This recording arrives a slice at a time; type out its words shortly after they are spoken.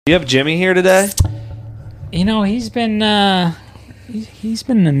You have Jimmy here today? You know, he's been a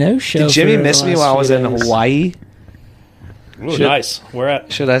no-show. Did Jimmy miss me while I was in Hawaii? Ooh, nice. Where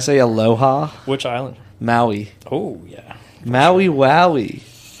at? Should I say aloha? Which island? Maui. Oh, yeah. Maui Wowie.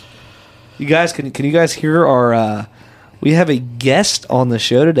 You guys, can you guys hear our... we have a guest on the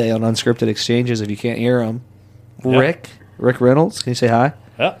show today on Unscripted Exchanges, if you can't hear him. Yep. Rick Reynolds. Can you say hi?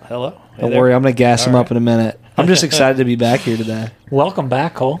 Yeah, hello. Hey Don't there. worry, I'm going to gas him up in a minute. I'm just excited to be back here today. Welcome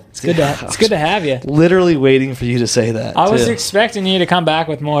back, Cole. It's good to have you. Literally waiting for you to say that. I was expecting you to come back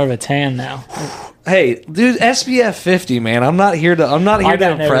with more of a tan now. Hey, dude, SPF 50, man. I'm not here to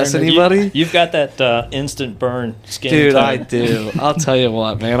impress anybody. You've got that instant burn skin Dude, tone. I do. I'll tell you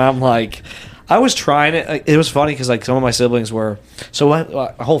what, man. I was trying it. It was funny because some of my siblings were. So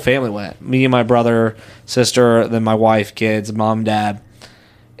my whole family went. Me and my brother, sister, then my wife, kids, mom, dad,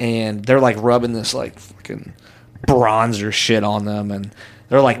 and they're rubbing this fucking bronzer shit on them, and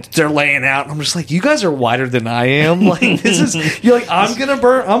they're laying out. And I'm just like, you guys are whiter than I am. I'm gonna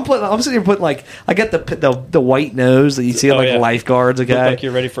burn. I'm sitting here putting I got the white nose that you see on lifeguards. Okay, look like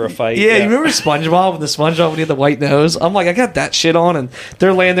you're ready for a fight. Yeah, you remember SpongeBob when he had the white nose? I'm like, I got that shit on, and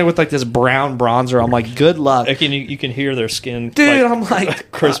they're laying there with this brown bronzer. I'm like, good luck. You can hear their skin, dude. I'm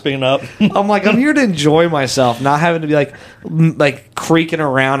like crisping up. I'm like, I'm here to enjoy myself, not having to be creaking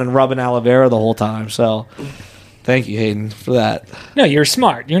around and rubbing aloe vera the whole time. So. Thank you, Hayden, for that. No, you're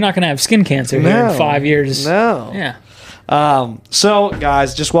smart. You're not going to have skin cancer here in 5 years. No. Yeah. So,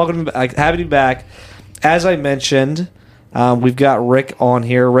 guys, just welcome. Happy to be back. As I mentioned, we've got Rick on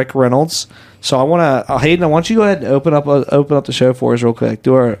here, Rick Reynolds. So I want to, Hayden, I want you to go ahead and open up the show for us real quick.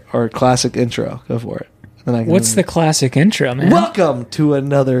 Do our classic intro. Go for it. What's the classic intro, man? Welcome to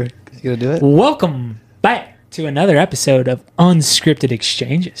another. You gonna do it? Welcome back to another episode of Unscripted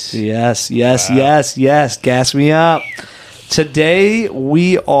Exchanges. Yes. Gas me up. Today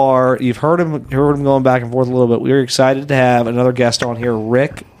you've heard him going back and forth a little bit. We're excited to have another guest on here,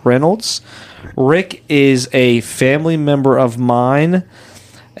 Rick Reynolds. Rick is a family member of mine,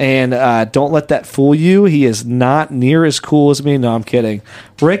 and don't let that fool you. He is not near as cool as me. No, I'm kidding.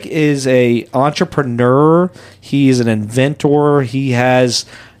 Rick is a entrepreneur. He's an inventor. He has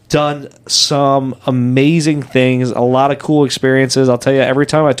done some amazing things, a lot of cool experiences. I'll tell you, every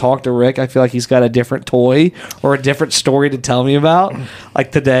time I talk to Rick, I feel like he's got a different toy or a different story to tell me about.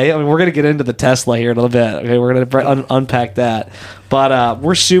 Like today, we're going to get into the Tesla here in a little bit. Okay, we're going to unpack that. But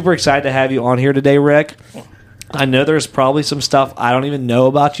we're super excited to have you on here today, Rick. I know there's probably some stuff I don't even know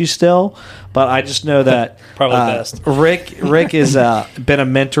about you still, but I just know that probably best. Rick has been a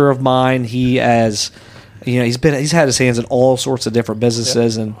mentor of mine. He has... he's had his hands in all sorts of different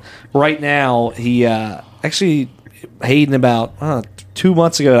businesses, and right now he actually Hayden about 2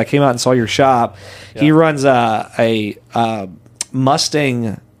 months ago I came out and saw your shop. Yeah. He runs a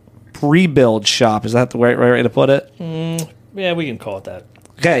Mustang pre-build shop. Is that the right way to put it? Yeah, we can call it that.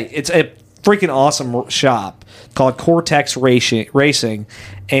 Okay, it's a freaking awesome shop called Cortex Racing,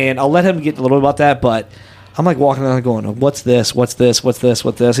 and I'll let him get a little bit about that, but. I'm walking around going, what's this? What's this? What's this?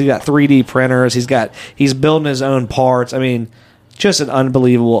 What's this? He's got 3D printers. He's building his own parts. I mean, just an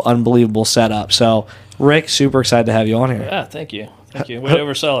unbelievable setup. So, Rick, super excited to have you on here. Yeah, thank you. Way to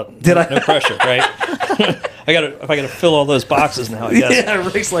oversell it. No pressure, right? If I gotta fill all those boxes now, I guess. Yeah,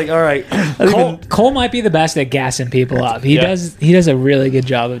 Rick's like, all right. Cole might be the best at gassing people up. He does a really good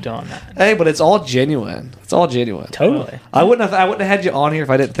job of doing that. Hey, but it's all genuine. Totally. I wouldn't have had you on here if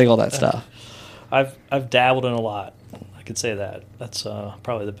I didn't think all that stuff. I've dabbled in a lot. I could say that. That's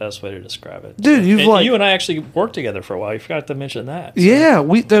probably the best way to describe it. Dude, you and I actually worked together for a while. You forgot to mention that. So. Yeah,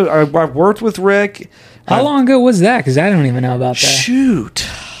 I've worked with Rick. How long ago was that? Because I don't even know about that. Shoot.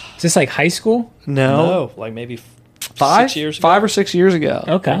 Is this high school? No, maybe 5 years ago. 5 or 6 years ago.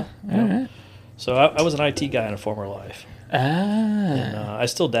 Okay. Yeah. All right. So I was an IT guy in a former life. And, I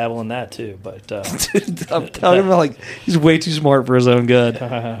still dabble in that too, but dude, I'm telling him he's way too smart for his own good.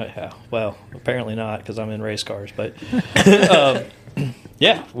 Yeah, well, apparently not because I'm in race cars. But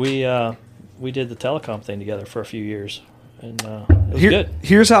yeah, we did the telecom thing together for a few years, and it was good.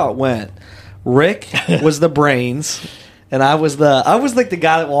 Here's how it went. Rick was the brains. And I was the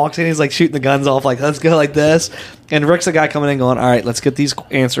guy that walks in. He's shooting the guns off, let's go like this. And Rick's the guy coming in, going, all right, let's get these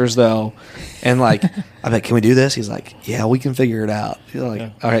answers though. And I'm like, can we do this? He's like, yeah, we can figure it out. He's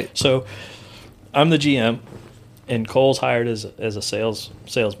like, all right. So I'm the GM, and Cole's hired as a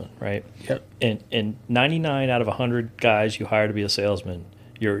salesman, right? Yep. And 99 out of 100 guys you hire to be a salesman,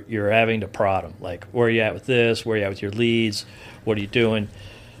 you're having to prod them. Where are you at with this? Where are you at with your leads? What are you doing?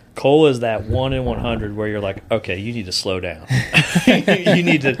 Cole is that 1 in 100 where you're like, okay, you need to slow down. You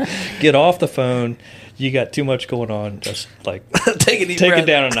need to get off the phone. You got too much going on. Just like take it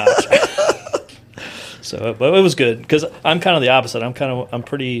down a notch. So, but it was good because I'm kind of the opposite. I'm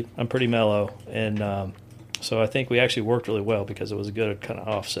pretty mellow, and so I think we actually worked really well because it was a good kind of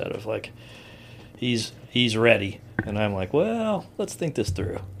offset of like he's ready, and I'm like, well, let's think this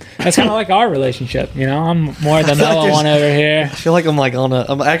through. That's kind of like our relationship, you know. I'm more the mellow one over here. I feel like I'm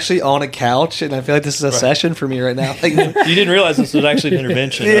actually on a couch, and I feel like this is a session for me right now. Like, you didn't realize this was actually an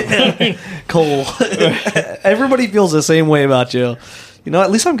intervention. Yeah. Cole. Everybody feels the same way about you. You know,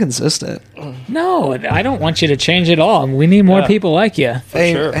 at least I'm consistent. No, I don't want you to change at all. We need more people like you.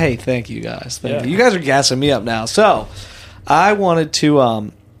 Hey, sure. hey, thank you guys. Thank you. You guys are gassing me up now. So, I wanted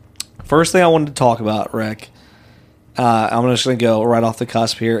to first thing I wanted to talk about, Rick. I'm just going to go right off the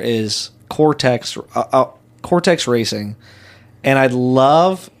cusp here is Cortex Racing, and I'd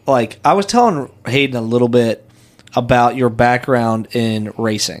love I was telling Hayden a little bit about your background in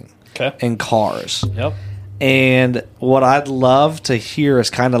racing, in cars. Yep. And what I'd love to hear is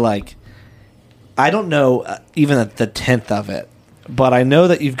kind of I don't know even the 10th of it, but I know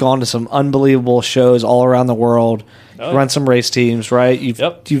that you've gone to some unbelievable shows all around the world, run some race teams, right?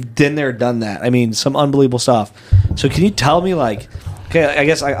 You've been there, done that. I mean, some unbelievable stuff. So can you tell me okay, I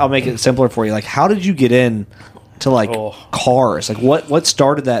guess I'll make it simpler for you. How did you get in to cars? What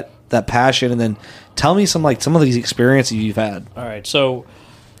started that passion? And then tell me some of these experiences you've had. All right, so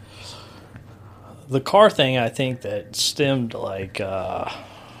the car thing, I think that stemmed from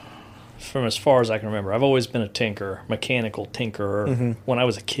as far as I can remember. I've always been a mechanical tinkerer. Mm-hmm. When I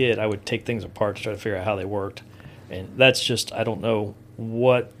was a kid, I would take things apart to try to figure out how they worked, and that's just I don't know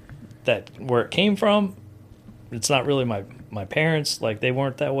where it came from. It's not really my parents. They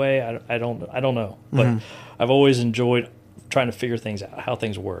weren't that way. I don't know, but mm-hmm. I've always enjoyed trying to figure things out, how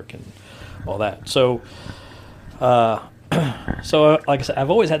things work, and all that. So. So, like I said, I've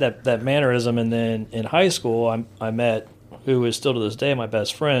always had that mannerism, and then in high school, I met who is still to this day my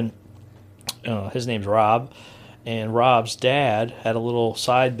best friend. His name's Rob, and Rob's dad had a little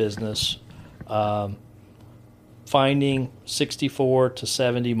side business finding 64 to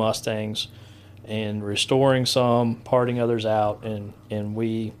 70 Mustangs and restoring some, parting others out, and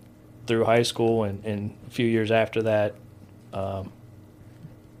we, through high school and a few years after that,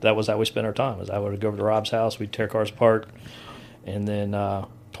 that was how we spent our time. I would go over to Rob's house, we'd tear cars apart, and then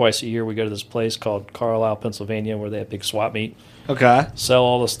twice a year we go to this place called Carlisle, Pennsylvania, where they have big swap meet. Okay. Sell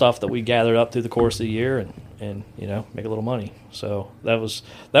all the stuff that we gathered up through the course of the year, and make a little money. So that was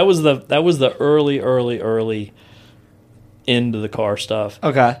the early into the car stuff.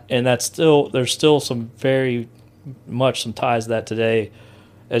 Okay. And there's still some very much some ties to that today.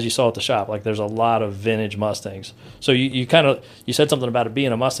 As you saw at the shop, there's a lot of vintage Mustangs. So you said something about it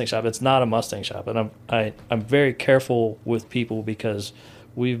being a Mustang shop. It's not a Mustang shop, and I'm very careful with people because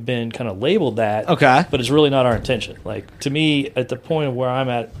we've been kind of labeled that. Okay. But it's really not our intention. To me, at the point of where I'm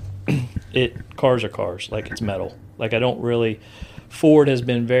at, cars are cars. It's metal. I don't really. Ford has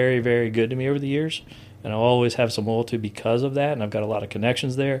been very, very good to me over the years, and I'll always have some loyalty because of that, and I've got a lot of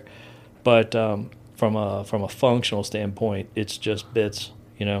connections there. But from a functional standpoint, it's just bits.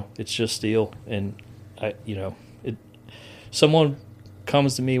 It's just steel, and someone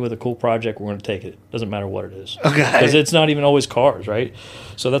comes to me with a cool project, we're going to take it. Doesn't matter what it is. Okay. Because it's not even always cars, right?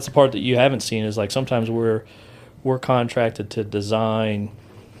 So that's the part that you haven't seen is sometimes we're contracted to design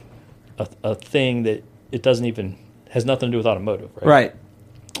a thing that it doesn't even has nothing to do with automotive, right? Right.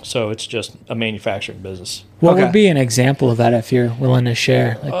 So it's just a manufacturing business. What would be an example of that if you're willing to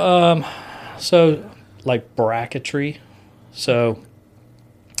share? So bracketry. So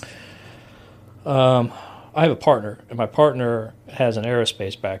I have a partner, and my partner has an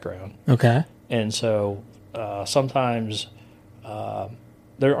aerospace background. Okay. And so sometimes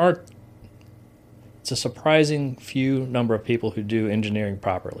there aren't – it's a surprising few number of people who do engineering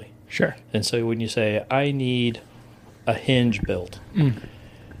properly. Sure. And so when you say, I need a hinge built, and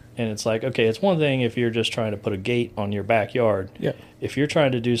it's okay, it's one thing if you're just trying to put a gate on your backyard. Yeah. If you're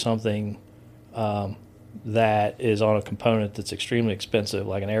trying to do something that is on a component that's extremely expensive,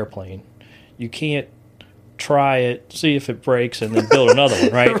 like an airplane, you can't try it, see if it breaks, and then build another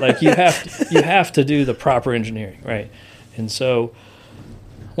one, right? You have to do the proper engineering, right? And so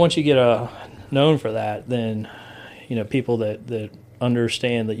once you get known for that, then people that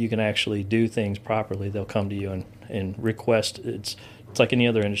understand that you can actually do things properly, they'll come to you and request. It's like any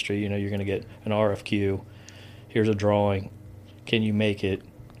other industry. You're going to get an RFQ. Here's a drawing. Can you make it?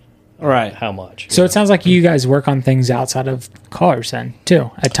 Right. how much. So it sounds like you guys work on things outside of cars then,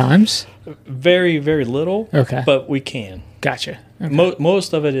 too, at times? Very, very little. Okay. But we can. Gotcha. Okay.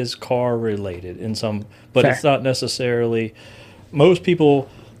 Most of it is car related in some, but Fair. it's not necessarily. Most people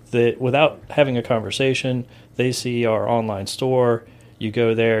that without having a conversation, they see our online store. You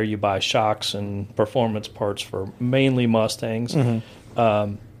go there, you buy shocks and performance parts for mainly Mustangs, and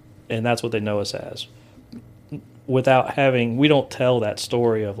that's what they know us as. Without having, we don't tell that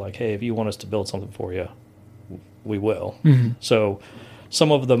story of like, hey, if you want us to build something for you, we will. So,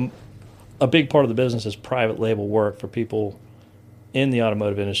 a big part of the business is private label work for people in the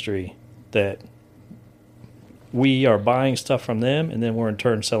automotive industry that we are buying stuff from them, and then we're in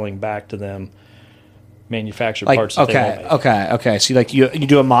turn selling back to them manufactured parts that they won't make. Okay. So you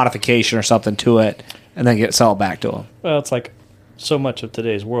do a modification or something to it, and then sell it back to them. Well, it's like so much of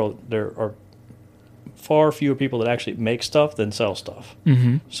today's world, there are far fewer people that actually make stuff than sell stuff.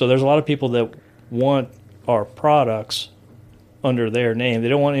 So there's a lot of people that want our products under their name. They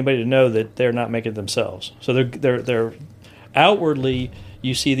don't want anybody to know that they're not making it themselves. So they're outwardly,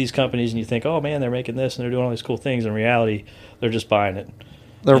 you see these companies and you think, oh man, they're making this and they're doing all these cool things. In reality, they're just buying it.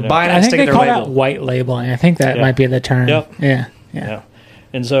 They're buying it I and think sticking they their call label. that white labeling. I think that might be the term. Yep. Yeah.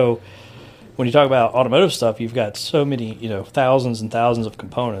 And so when you talk about automotive stuff, you've got so many, thousands and thousands of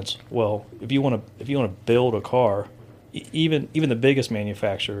components. Well, if you want to build a car, even the biggest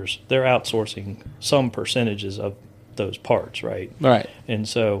manufacturers, they're outsourcing some percentages of those parts, right? Right. And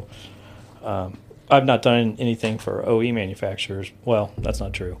so I've not done anything for OE manufacturers. Well, that's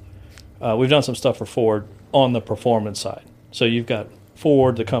not true. We've done some stuff for Ford on the performance side. So you've got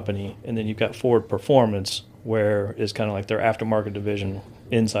Ford, the company, and then you've got Ford Performance, where is kind of like their aftermarket division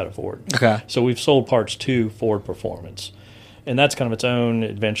inside of Ford. Okay. So we've sold parts to Ford Performance. And that's kind of its own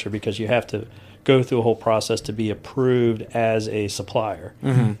adventure because you have to go through a whole process to be approved as a supplier.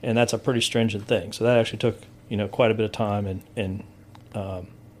 And that's a pretty stringent thing. So that actually took, quite a bit of time and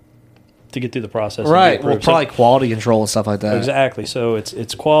to get through the process. Right. Well, probably quality control and stuff like that. Exactly. So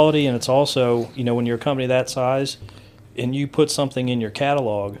it's quality, and it's also, when you're a company that size and you put something in your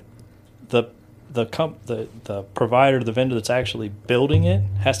catalog, the provider, the vendor that's actually building it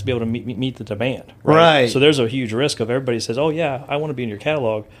has to be able to meet the demand. Right. So there's a huge risk of everybody says, oh yeah, I want to be in your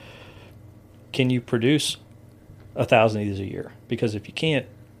catalog. Can you produce 1,000 of these a year? Because if you can't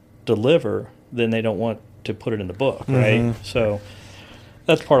deliver, then they don't want to put it in the book, right? So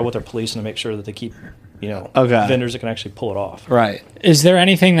that's part of what they're policing to make sure that they keep, vendors that can actually pull it off. Right. Is there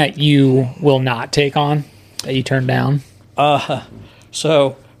anything that you will not take on that you turn down?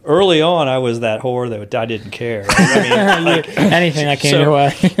 So early on, I was that whore that I didn't care. I mean, Anything that came your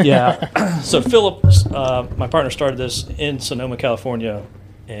way. Yeah. So Philip, my partner, started this in Sonoma, California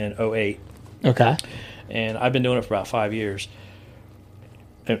in 2008. Okay. And I've been doing it for about 5 years.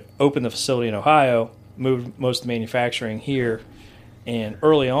 And opened the facility in Ohio, moved most of the manufacturing here. And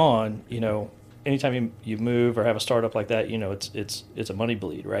early on, anytime you move or have a startup like that, it's a money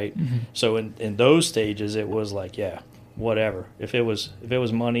bleed, right? So in those stages, it was like, yeah, whatever. If it was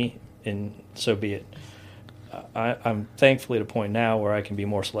money, and so be it. I'm thankfully at a point now where I can be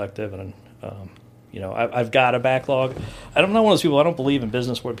more selective, and I've got a backlog. I'm not one of those people. I don't believe in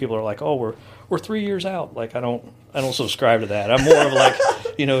business where people are like, oh, we're 3 years out. Like I don't subscribe to that. I'm more of like,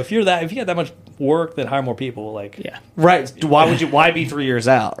 if you got that much work, then hire more people. Like, Yeah. Right. Why be 3 years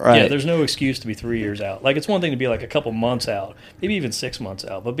out? Right. yeah, there's no excuse to be 3 years out. Like it's one thing to be like a couple months out, maybe even 6 months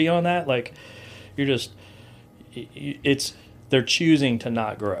out, but beyond that, like you're just, they're choosing to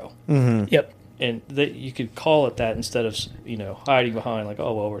not grow. Yep. And you could call it that instead of hiding behind like,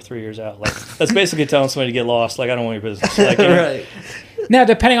 oh well, we're 3 years out. Like that's basically telling somebody to get lost. Like I don't want your business. Like, Right. Now,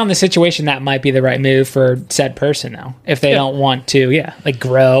 depending on the situation, that might be the right move for said person, though. If they don't want to,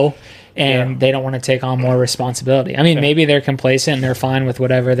 grow and they don't want to take on more responsibility. I mean, maybe they're complacent and they're fine with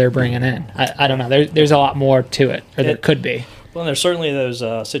whatever they're bringing in. I don't know. There's a lot more to it, or there could be. Well, and there's certainly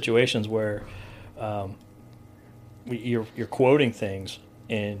those situations where you're quoting things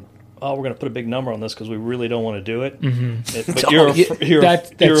and, oh, we're going to put a big number on this because we really don't want to do it. But you're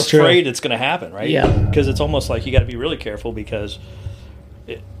That's true. afraid it's going to happen, right? Yeah. Because it's almost like you got to be really careful because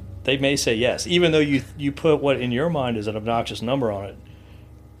they may say yes, even though you put what in your mind is an obnoxious number on it.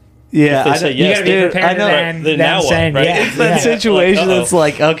 Yeah, If they say yes, you got to be prepared to then them now what, saying right? yeah. It's that situation Like, that's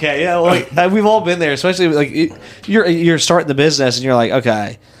like, okay, yeah, like we've all been there, especially like you're starting the business and you're like,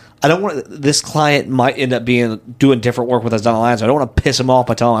 okay, I don't want this client might end up doing different work with us down the line, so I don't want to piss them off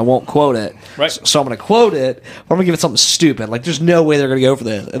by telling them I won't quote it. Right. So I'm going to quote it, or I'm going to give it something stupid. Like, there's no way they're going to go for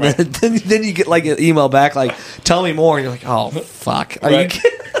this. And then you get like an email back like, tell me more. And you're like, oh fuck, are you Right.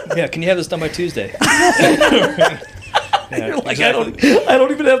 kidding? Yeah, can you have this done by Tuesday? Yeah, You're like, exactly. I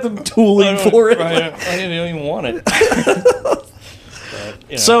don't even have the tooling for it. Right, I didn't even want it. But,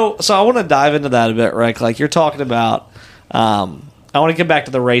 So I want to dive into that a bit, Rick. Like you're talking about, I want to get back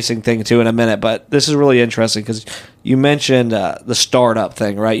to the racing thing too in a minute, but this is really interesting because you mentioned the startup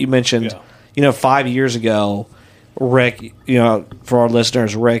thing, right? You mentioned, 5 years ago, Rick, for our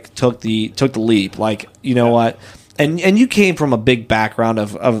listeners, Rick took the leap. Like, what? And you came from a big background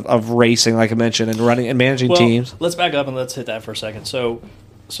of racing, like I mentioned, and running and managing teams. Let's back up and let's hit that for a second. So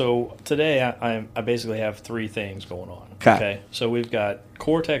today I basically have three things going on. Okay. So we've got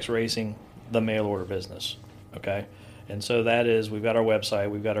Cortex Racing, the mail order business. Okay. And so that is, we've got our website,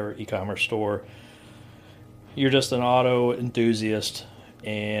 we've got our e-commerce store. You're just an auto enthusiast,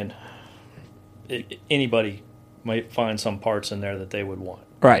 and anybody might find some parts in there that they would want.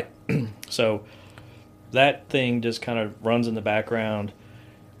 Right. So that thing just kind of runs in the background.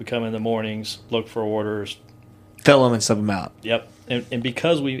 We come in the mornings, look for orders, fill them and sub them out. Yep. And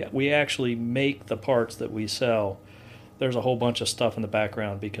because we actually make the parts that we sell, there's a whole bunch of stuff in the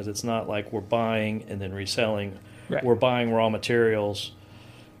background because it's not like we're buying and then reselling. Right. We're buying raw materials,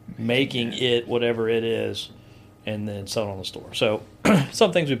 making it whatever it is, and then selling on the store. So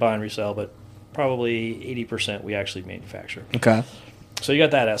some things we buy and resell, but probably 80% we actually manufacture. Okay. So you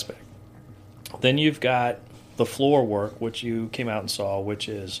got that aspect. Then you've got the floor work, which you came out and saw, which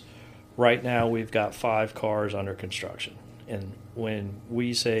is right now we've got 5 cars under construction. And when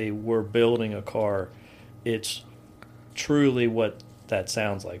we say we're building a car, it's truly what that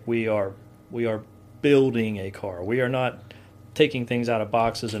sounds like. We are building a car. We are not taking things out of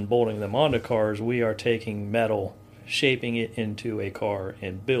boxes and bolting them onto cars. We are taking metal, shaping it into a car,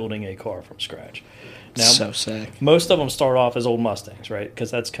 and building a car from scratch. Now, so sick. Most of them start off as old Mustangs, right?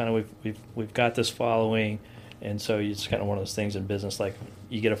 Because that's kind of we've got this following, and so it's kind of one of those things in business. Like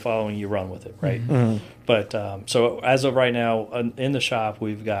you get a following, you run with it, right? Mm-hmm. But so as of right now, in the shop,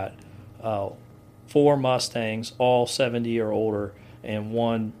 we've got 4 Mustangs, all 70 or older, and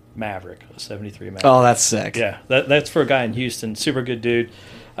 1 Maverick, a 73 Maverick. Oh, that's sick. Yeah, that's for a guy in Houston. Super good dude.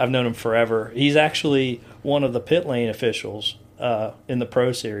 I've known him forever. He's actually one of the pit lane officials in the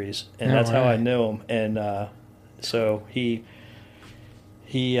Pro Series, and that's how I know him. And so he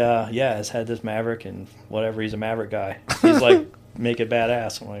has had this Maverick and whatever. He's a Maverick guy. He's like, make it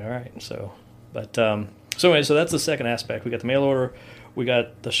badass. I'm like, all right. So anyway, so that's the second aspect. We got the mail order, we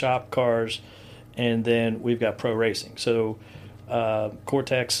got the shop cars, and then we've got pro racing. So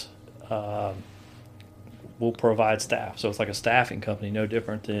Cortex will provide staff. So it's like a staffing company, no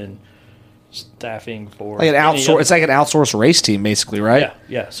different than staffing for like an outsource. It's like an outsourced race team, basically, right?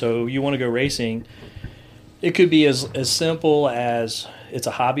 Yeah. So you want to go racing. It could be as simple as it's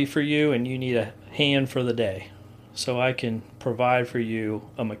a hobby for you and you need a hand for the day. So I can provide for you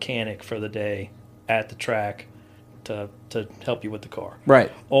a mechanic for the day at the track to help you with the car.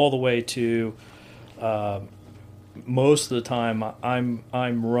 Right. All the way to most of the time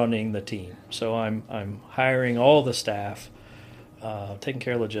I'm running the team. So I'm hiring all the staff, taking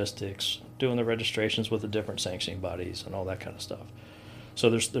care of logistics, doing the registrations with the different sanctioning bodies and all that kind of stuff. So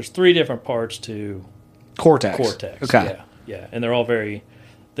there's 3 different parts to Cortex. Okay. Yeah. And they're all very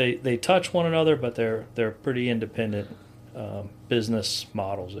they touch one another, but they're pretty independent business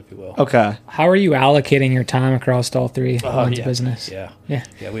models, if you will. Okay. How are you allocating your time across all 3 lines of business? Yeah,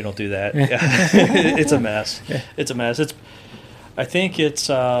 we don't do that. Yeah. Yeah. It's a mess. Yeah. It's a mess. I think it's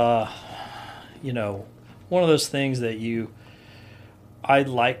one of those things that I'd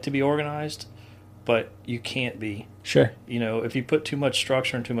like to be organized, but you can't be. Sure. If you put too much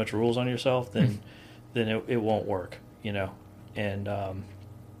structure and too much rules on yourself, then it won't work. And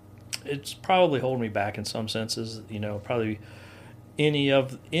it's probably holding me back in some senses. Probably any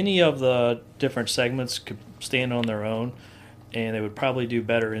of the different segments could stand on their own, and they would probably do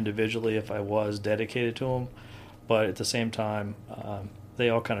better individually if I was dedicated to them. But at the same time, they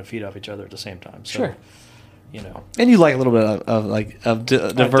all kind of feed off each other at the same time. So, sure. And you like a little bit of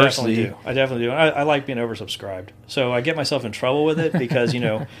diversity. I definitely do. I like being oversubscribed. So I get myself in trouble with it because,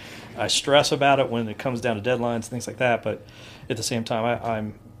 I stress about it when it comes down to deadlines, things like that. But at the same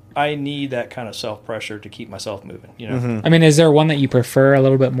time, I need that kind of self-pressure to keep myself moving. Mm-hmm. I mean, is there one that you prefer a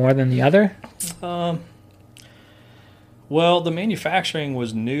little bit more than the other? Well, the manufacturing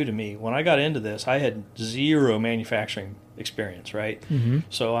was new to me. When I got into this, I had 0 manufacturing experience, right? Mm-hmm.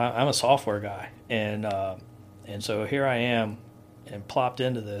 So I'm a software guy. And so here I am and plopped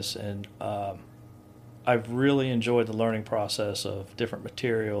into this, and I've really enjoyed the learning process of different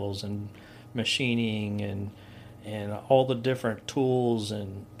materials and machining and all the different tools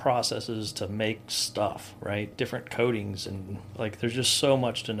and processes to make stuff, right? Different coatings, and there's just so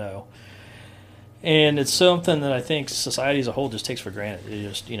much to know. And it's something that I think society as a whole just takes for granted. You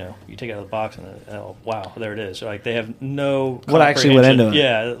just, you take it out of the box and, oh, wow, there it is. Like, they have no what actually went into it.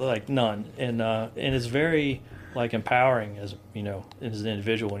 Yeah, like none. And it's very, like, empowering as, as an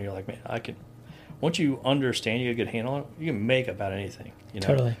individual when you're like, man, I can, once you understand, you get a good handle on it, you can make about anything,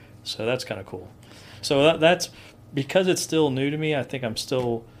 Totally. So that's kind of cool. So that's, because it's still new to me, I think I'm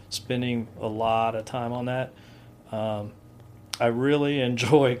still spending a lot of time on that. I really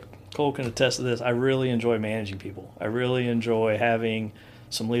enjoy, Cole can attest to this, I really enjoy managing people. I really enjoy having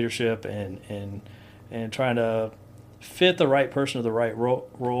some leadership and trying to fit the right person to the right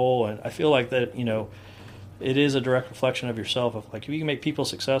role. And I feel like that, it is a direct reflection of yourself. Of like, if you can make people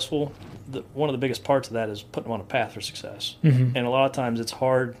successful, one of the biggest parts of that is putting them on a path for success. Mm-hmm. And a lot of times it's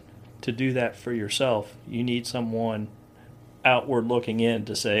hard to do that for yourself. You need someone outward looking in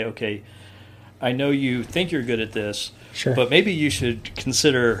to say, okay, I know you think you're good at this, sure, but maybe you should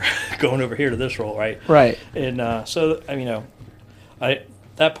consider going over here to this role, right? Right. And so,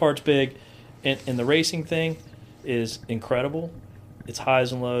 that part's big. And the racing thing is incredible. It's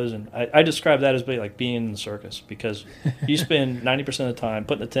highs and lows, and I describe that as like being in the circus, because you spend 90% of the time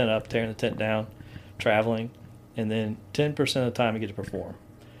putting the tent up, tearing the tent down, traveling, and then 10% of the time you get to perform.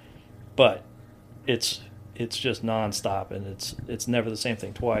 But it's just nonstop, and it's never the same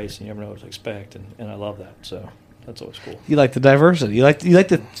thing twice, and you never know what to expect, and I love that. So that's always cool. You like the diversity. You like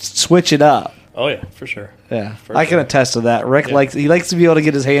to switch it up. Oh yeah, for sure. Yeah, for I sure. can attest to that. Rick likes to be able to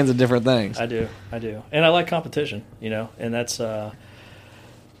get his hands in different things. I do, and I like competition. And that's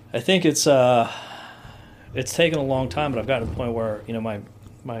I think it's taken a long time, but I've gotten to the point where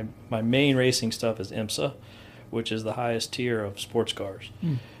my main racing stuff is IMSA, which is the highest tier of sports cars,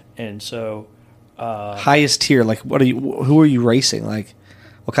 and so highest tier. Like, who are you racing? Like,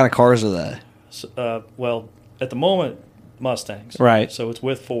 what kind of cars are they? Well, at the moment, Mustangs, right? So it's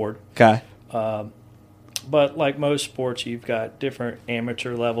with Ford. Okay. But like most sports, you've got different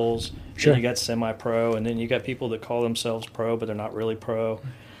amateur levels. Sure. And you got semi-pro, and then you got people that call themselves pro, but they're not really pro.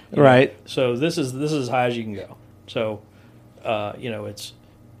 Right. So this is as high as you can go. So, it's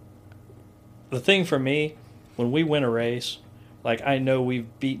the thing for me when we win a race. Like, I know we've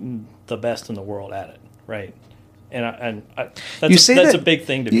beaten the best in the world at it, right? And that's a big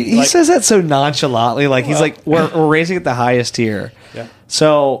thing to me. He says that so nonchalantly, like he's like we're racing at the highest tier. Yeah.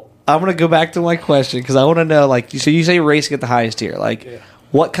 So I'm gonna go back to my question because I want to know, like, so you say you're racing at the highest tier, like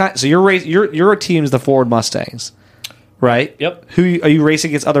what kind? So your team's the Ford Mustangs, right? Yep. Who are you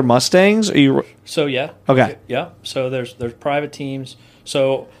racing against? Other Mustangs? Are you? So yeah. Okay. Yeah. So there's private teams.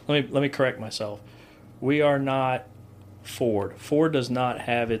 So let me correct myself. We are not Ford. Ford does not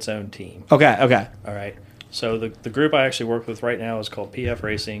have its own team. Okay. All right. So the group I actually work with right now is called PF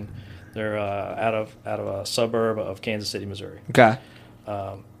Racing. They're out of a suburb of Kansas City, Missouri. Okay.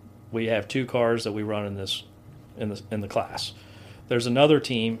 We have 2 cars that we run in the class. There's another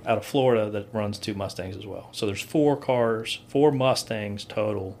team out of Florida that runs 2 Mustangs as well. So there's 4 Mustangs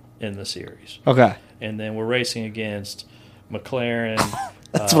total in the series. Okay. And then we're racing against McLaren.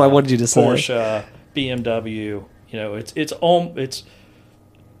 That's what I wanted you to say. Porsche, BMW. It's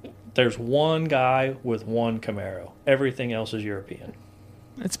there's one guy with one Camaro. Everything else is European.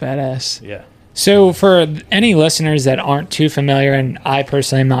 That's badass. Yeah. So for any listeners that aren't too familiar, and I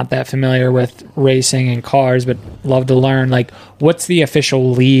personally am not that familiar with racing and cars, but love to learn, like, what's the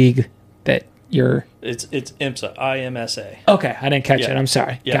official league that you're... It's IMSA, IMSA. Okay, I didn't catch it. I'm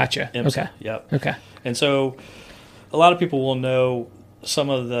sorry. Yeah. Gotcha. IMSA. Okay. Yep. Okay. And so a lot of people will know some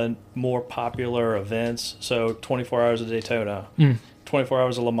of the more popular events. So 24 Hours of Daytona, 24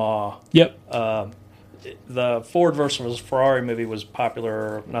 Hours of Le Mans. Yep. The Ford versus Ferrari movie was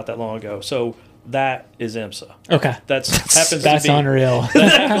popular not that long ago. So that is IMSA. Okay. That's unreal.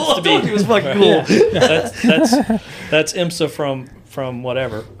 It was fucking cool. That's IMSA from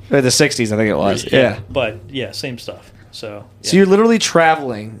whatever. The 60s, I think it was. Yeah. But yeah, same stuff. So you're literally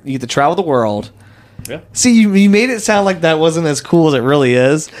traveling. You get to travel the world. Yeah. See, you made it sound like that wasn't as cool as it really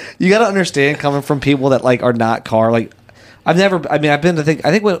is. You got to understand, coming from people that like are not car, like I've been to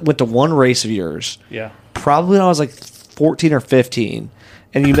I think went to one race of yours. Yeah. Probably when I was like 14 or 15.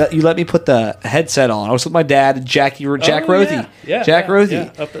 And you let me put the headset on. I was with my dad, Jack Rothy. Yeah. Jack Rothy.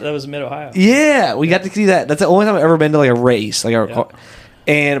 Yeah. That was Mid-Ohio. Yeah, we got to see that. That's the only time I've ever been to like a race.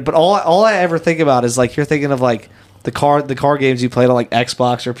 But all I ever think about is like you're thinking of like the car games you played on like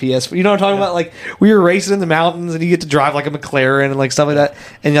Xbox or PS. You know what I'm talking about? Like we were racing in the mountains and you get to drive like a McLaren and like stuff like that.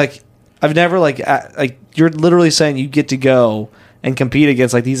 And like I've never like you're literally saying you get to go and compete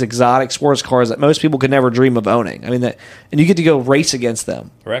against like these exotic sports cars that most people could never dream of owning. I mean and you get to go race against them.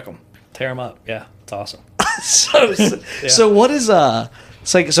 Wreck them, tear them up. Yeah, it's awesome. So what is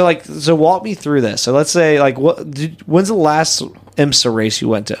It's like so. Walk me through this. So let's say when's the last IMSA race you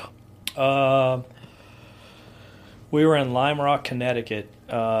went to? We were in Lime Rock, Connecticut,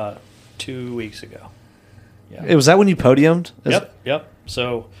 2 weeks ago. Yeah. Was that when you podiumed? Yep.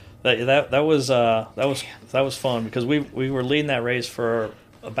 So that was fun because we were leading that race for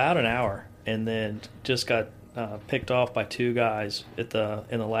about an hour and then just got picked off by two guys in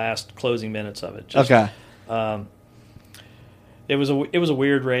the last closing minutes of it. Okay. It was a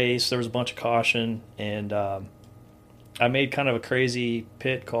weird race. There was a bunch of caution, and I made kind of a crazy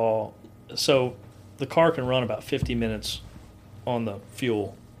pit call. So the car can run about 50 minutes on the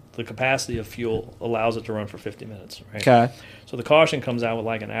fuel. The capacity of fuel allows it to run for 50 minutes. Right? Okay. So the caution comes out with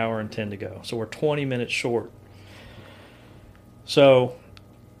like an hour and 10 to go. So we're 20 minutes short. So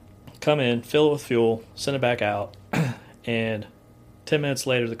come in, fill it with fuel, send it back out, and 10 minutes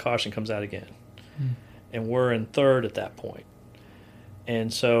later the caution comes out again. And we're in third at that point.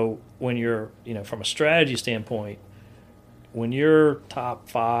 And so when you're, from a strategy standpoint, when you're top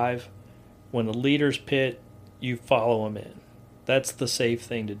five, when the leaders pit, you follow them in. That's the safe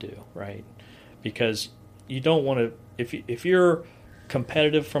thing to do, right? Because you don't want to, if you're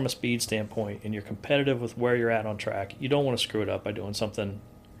competitive from a speed standpoint and you're competitive with where you're at on track, you don't want to screw it up by doing something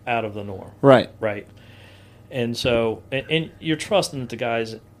out of the norm. Right. Right. And so, and you're trusting that the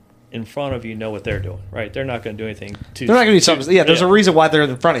guys in front of you know what they're doing, right? They're not going to do anything too. They're not going to do something. Yeah, there's a reason why they're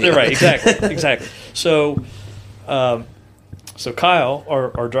in front of you. Right, exactly. So, so Kyle,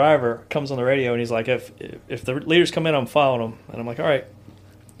 our driver, comes on the radio and he's like, if the leaders come in, I'm following them. And I'm like, all right,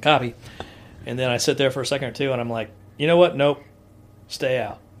 copy. And then I sit there for a second or two and I'm like, you know what? Nope, stay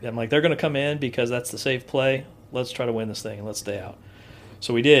out. I'm like, they're going to come in because that's the safe play. Let's try to win this thing and let's stay out.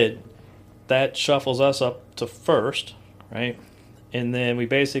 So we did. That shuffles us up to first, right? And then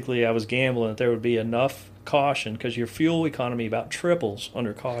I was gambling that there would be enough caution because your fuel economy about triples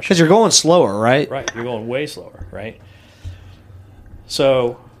under caution. Because you're going slower, right? Right, you're going way slower, right?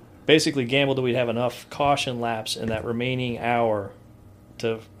 So basically gambled that we'd have enough caution laps in that remaining hour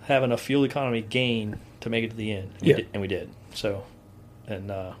to have enough fuel economy gain to make it to the end. And we did. So, and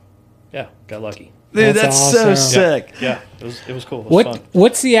got lucky. Dude, that's so awesome. sick. Yeah, it was cool. It was fun.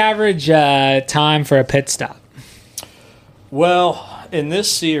 What's the average time for a pit stop? Well, in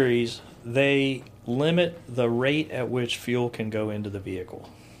this series, they limit the rate at which fuel can go into the vehicle.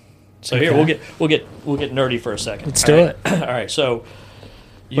 So here we'll get nerdy for a second. Let's do it. All right. So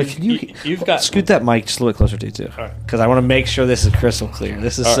you've got scoot that mic just a little bit closer to you too, because I want to make sure this is crystal clear.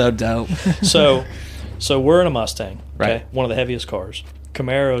 This is so dope. So we're in a Mustang, okay? Right. One of the heaviest cars.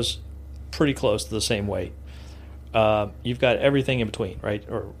 Camaro's pretty close to the same weight. You've got everything in between, right?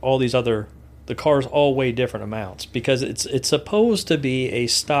 Or all these other. The cars all weigh different amounts because it's supposed to be a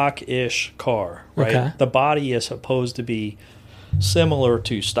stock-ish car, right? Okay. The body is supposed to be similar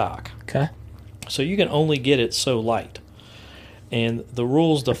to stock. Okay. So you can only get it so light. And the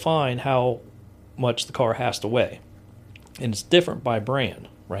rules define how much the car has to weigh. And it's different by brand,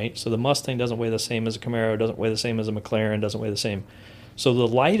 right? So the Mustang doesn't weigh the same as a Camaro, doesn't weigh the same as a McLaren, doesn't weigh the same. So the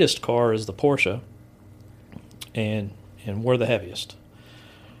lightest car is the Porsche, and we're the heaviest.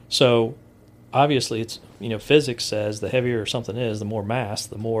 So obviously, it's physics says the heavier something is, the more mass,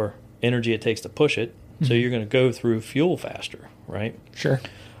 the more energy it takes to push it. Mm-hmm. So you're going to go through fuel faster, right? Sure.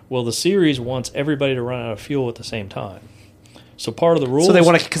 Well, the series wants everybody to run out of fuel at the same time. So part of the rules, so they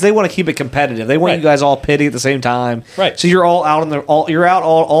want to keep it competitive. They want you guys all pitting at the same time, right? So you're all out on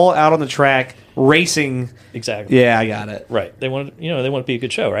all out on the track racing. Exactly. Yeah, I got it. Right. They want they want to be a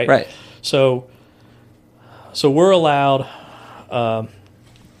good show, right? Right. So we're allowed.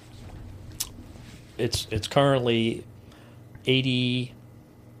 It's currently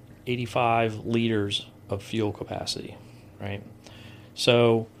 85 liters of fuel capacity, right?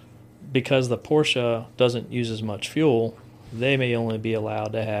 So because the Porsche doesn't use as much fuel, they may only be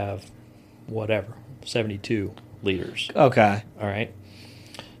allowed to have 72 liters. Okay. All right.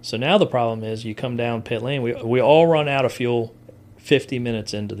 So now the problem is you come down pit lane. We all run out of fuel 50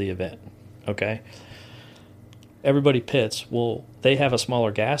 minutes into the event, okay? Everybody pits. Well, they have a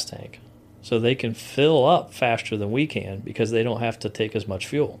smaller gas tank. So they can fill up faster than we can because they don't have to take as much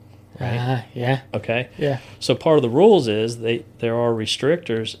fuel, right? Yeah. Okay? Yeah. So part of the rules is there are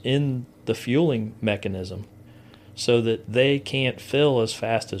restrictors in the fueling mechanism so that they can't fill as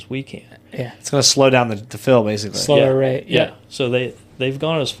fast as we can. Yeah. It's going to slow down the fill, basically. Slower rate. Yeah. So they've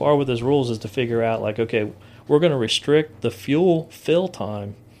gone as far with those rules as to figure out, like, okay, we're going to restrict the fuel fill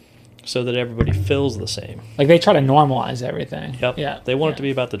time so that everybody feels the same. Like they try to normalize everything. Yep. Yeah. They want it to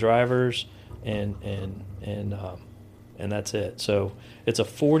be about the drivers, and that's it. So it's a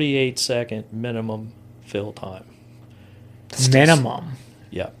 48-second minimum fill time. Minimum.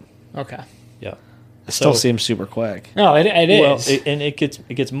 Yep. Okay. Yep. It still seems super quick. No, it is. Well, it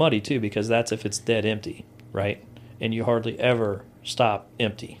gets muddy too, because that's if it's dead empty, right? And you hardly ever stop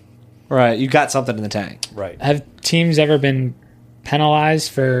empty. Right. You got something in the tank. Right. Have teams ever been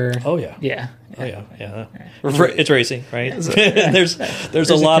penalized for? Oh yeah. Yeah. Oh yeah. It's racing, right? there's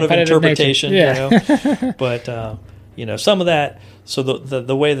a a lot of competitive interpretation, nature. you know. But some of that. So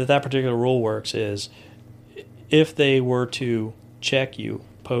the way that particular rule works is, if they were to check you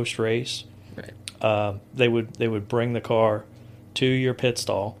post race, Right. they would bring the car to your pit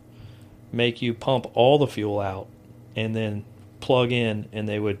stall, make you pump all the fuel out, and then plug in, and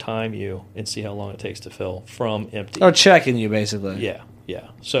they would time you and see how long it takes to fill from empty. Oh, checking you basically. Yeah.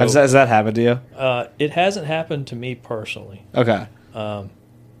 So Has that happened to you? it hasn't happened to me personally. Okay.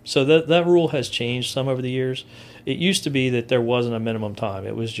 So that rule has changed some over the years. It used to be that there wasn't a minimum time.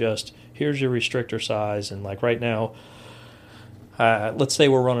 It was just, here's your restrictor size, and like right now, let's say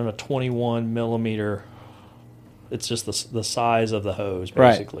we're running a 21 millimeter. It's just the size of the hose,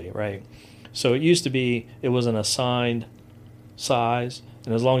 basically, right? So it used to be it was an assigned size,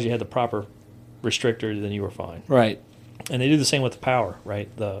 and as long as you had the proper restrictor, then you were fine. Right. And they do the same with the power, right?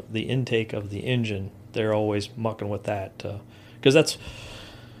 The intake of the engine, they're always mucking with that, because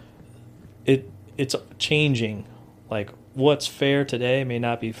it's changing. Like, what's fair today may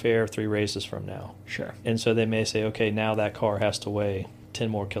not be fair 3 races from now. Sure. And so they may say, okay, now that car has to weigh 10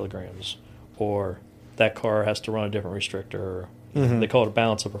 more kilograms, or that car has to run a different restrictor. Or, they call it a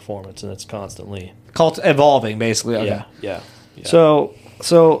balance of performance, and it's constantly Evolving, basically. Okay. Yeah. So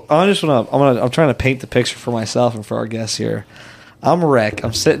I'm trying to paint the picture for myself and for our guests here. I'm Rick.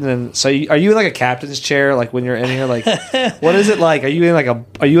 I'm sitting in. So are you in like a captain's chair? Like when you're in here, like what is it like? Are you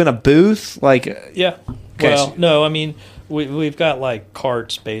in a booth? Like yeah. Okay, Well, no, I mean we've got like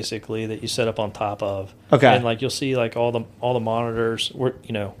carts basically that you set up on top of. Okay. And like you'll see like all the monitors,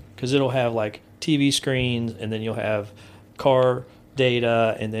 because it'll have like TV screens, and then you'll have car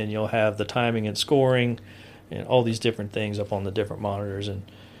data, and then you'll have the timing and scoring, and all these different things up on the different monitors, and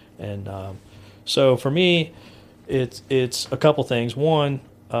so for me, it's a couple things. One,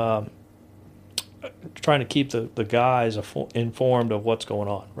 trying to keep the guys informed of what's going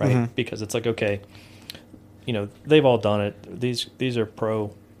on, right? Because it's like, okay, they've all done it. These are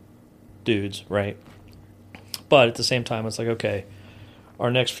pro dudes, right? But at the same time, it's like, okay, our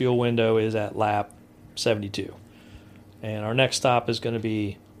next fuel window is at lap 72, and our next stop is going to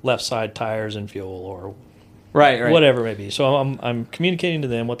be left side tires and fuel, or right. whatever it may be. So I'm communicating to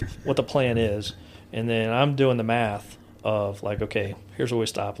them what the plan is, and then I'm doing the math of like, okay, here's where we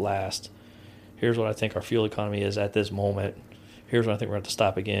stopped last. Here's what I think our fuel economy is at this moment. Here's what I think we're going to have to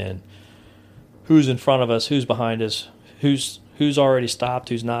stop again. Who's in front of us? Who's behind us? Who's already stopped?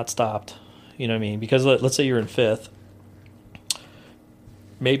 Who's not stopped? You know what I mean? Because let's say you're in 5th.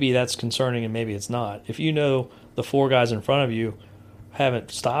 Maybe that's concerning, and maybe it's not. If you know the 4 guys in front of you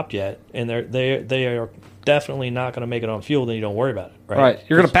haven't stopped yet, and they are definitely not going to make it on fuel, then you don't worry about it, right? Right.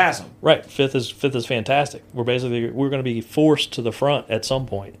 You're going to pass them. Right. Fifth is fantastic. We're going to be forced to the front at some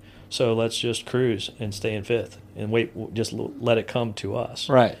point. So let's just cruise and stay in 5th and wait. Just let it come to us.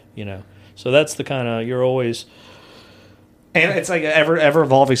 Right. So that's the kind of, you're always. And it's like an ever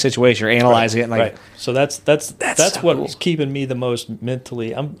evolving situation. You're analyzing it. And like, right. So that's so what's cool. keeping me the most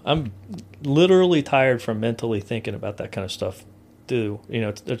mentally. I'm literally tired from mentally thinking about that kind of stuff. They're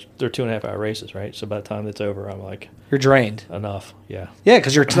 2.5 hour races, right? So by the time it's over, I'm like, you're drained. Enough. Yeah. Yeah,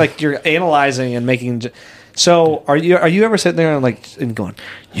 because you're analyzing and making. So are you ever sitting there and going,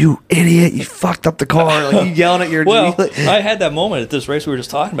 "You idiot! You fucked up the car!" Like you yelling at your. Well, I had that moment at this race we were just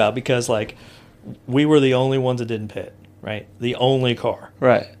talking about, because like we were the only ones that didn't pit, right? The only car,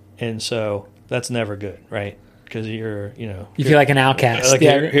 right? And so that's never good, right? Because you feel like an outcast. Like,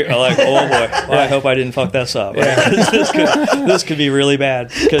 oh boy, well, I hope I didn't fuck this up. Right? this could be really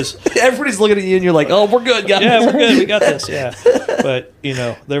bad, because everybody's looking at you and you're like, "Oh, we're good, guys. Yeah, we're good. We got this." Yeah, but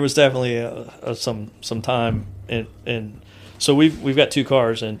there was definitely some time, and so we've got 2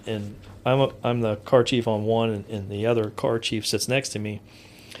 cars, and I'm the car chief on one, and the other car chief sits next to me,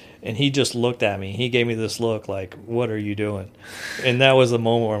 and he just looked at me. He gave me this look like, "What are you doing?" And that was the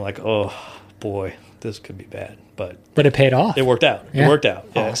moment where I'm like, "Oh boy, this could be bad." But it paid off. It worked out. Yeah. It worked out.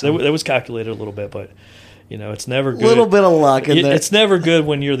 Yeah, Awesome. it was calculated a little bit, but it's never good. A little bit of luck in there. It's never good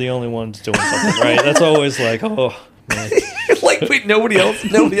when you're the only one doing something, right? That's always like, oh man. Like, wait, nobody else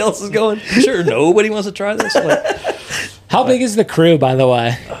is going. Sure, nobody wants to try this. How big is the crew, by the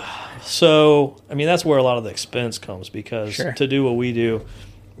way? So, I mean, that's where a lot of the expense comes, because Sure. to do what we do,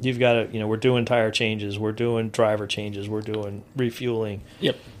 you've got to, we're doing tire changes, we're doing driver changes, we're doing refueling.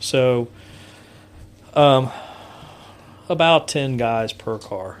 Yep. So, About 10 guys per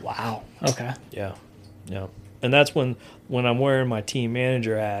car. Wow. Okay. Yeah. And that's when I'm wearing my team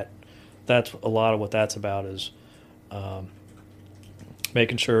manager hat, that's a lot of what that's about is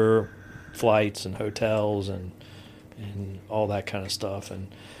making sure flights and hotels and all that kind of stuff. And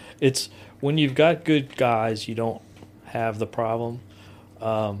it's when you've got good guys, you don't have the problem.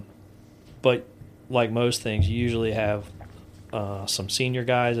 But like most things, you usually have some senior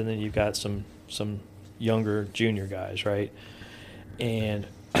guys, and then you've got some younger junior guys, right? And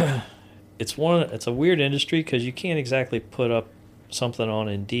it's a weird industry because you can't exactly put up something on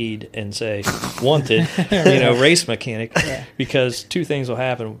Indeed and say wanted, race mechanic, because two things will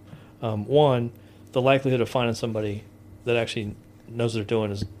happen. One, the likelihood of finding somebody that actually knows what they're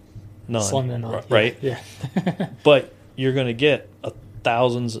doing is none, Slim to none. right? Yeah. But you're going to get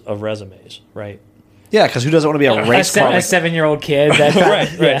thousands of resumes, right? Yeah, because who doesn't want to be a race car? A 7-year-old kid. That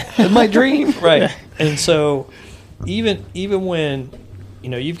right. It's my dream. Right. And so even when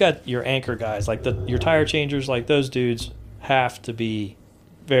you've got your anchor guys, like your tire changers, like those dudes have to be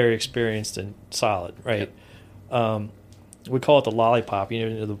very experienced and solid, right? Yep. We call it the lollipop,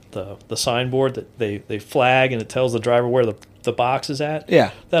 the signboard that they flag and it tells the driver where the box is at.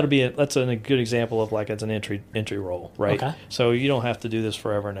 Yeah. That's a good example of like it's an entry role, right? Okay. So you don't have to do this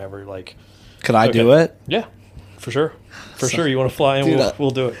forever and ever. Like, could I do it? Yeah, for sure. Sure. You want to fly in? We'll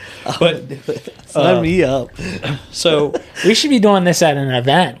do it. But sign me up. So we should be doing this at an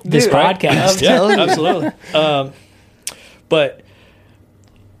event. This podcast. Yeah, absolutely. But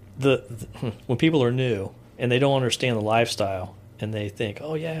when people are new and they don't understand the lifestyle and they think,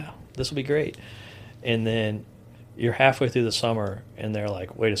 oh yeah, this will be great, and then you're halfway through the summer and they're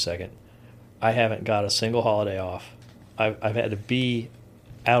like, wait a second, I haven't got a single holiday off. I've had to be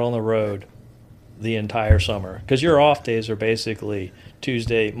out on the road the entire summer because your off days are basically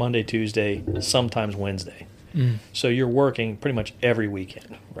Monday, Tuesday, sometimes Wednesday. Mm. So you're working pretty much every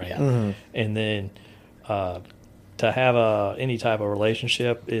weekend, right? Yeah. Mm-hmm. And then to have any type of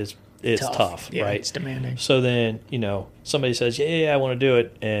relationship it's tough, yeah, right? It's demanding. So then somebody says, yeah, I want to do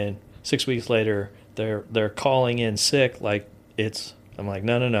it, and 6 weeks later they're calling in sick. I'm like,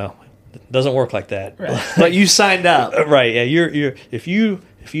 no, it doesn't work like that. Right. But you signed up, right? Yeah, you're if you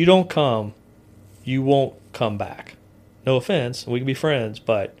don't come, you won't come back. No offense, we can be friends,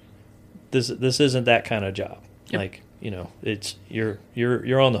 but this isn't that kind of job. Yep. Like, it's you're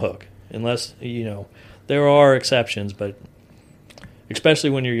on the hook unless there are exceptions, but especially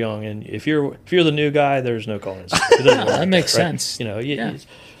when you're young and if you're the new guy, there's no calling. That makes sense.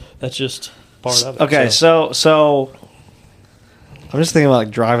 That's just part of it. Okay, so I'm just thinking about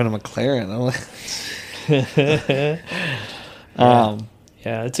like driving a McLaren. I'm like,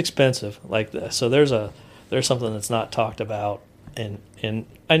 yeah, it's expensive. Like so, there's something that's not talked about, and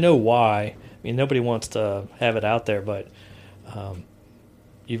I know why. I mean, nobody wants to have it out there, but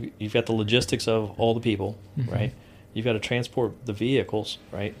you've got the logistics of all the people, mm-hmm. right? You've got to transport the vehicles,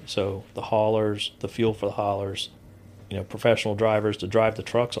 right? So the haulers, the fuel for the haulers, professional drivers to drive the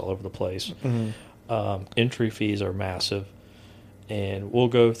trucks all over the place. Mm-hmm. Entry fees are massive, and we'll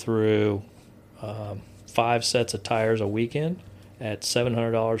go through 5 sets of tires a weekend at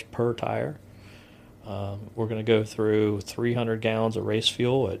 $700 per tire. We're going to go through 300 gallons of race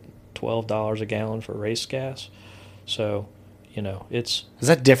fuel at $12 a gallon for race gas. So, it's... Is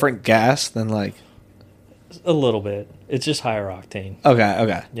that different gas than like... A little bit. It's just higher octane.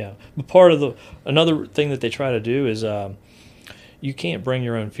 Okay. Yeah. But another thing that they try to do is you can't bring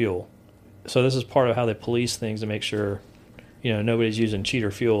your own fuel. So this is part of how they police things to make sure, nobody's using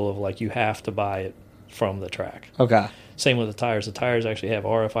cheater fuel of like you have to buy it from the track. Okay. Same with the tires. The tires actually have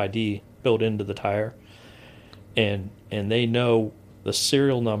RFID built into the tire, and they know the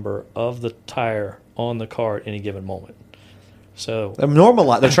serial number of the tire on the car at any given moment. So they're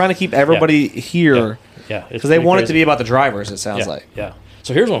they're trying to keep everybody here. Yeah, because they want it to be about the drivers. It sounds like. Yeah.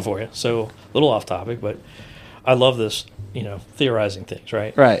 So here's one for you. So a little off topic, but I love this. Theorizing things,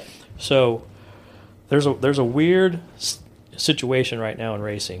 right? Right. So there's a weird situation right now in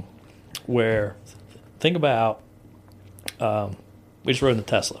racing where think about we just rode in the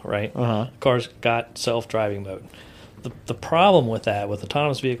Tesla, right? Uh-huh. The car's got self-driving mode. The problem with that, with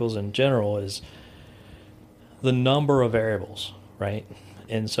autonomous vehicles in general, is the number of variables, right?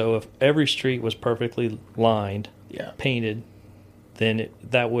 And so if every street was perfectly lined, painted, then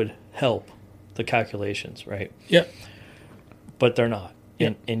that would help the calculations, right? Yep. But they're not.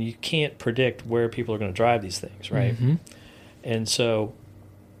 Yep. And you can't predict where people are going to drive these things, right? Mm-hmm. And so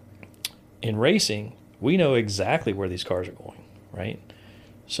in racing, we know exactly where these cars are going, right?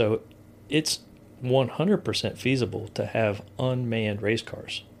 So it's 100% feasible to have unmanned race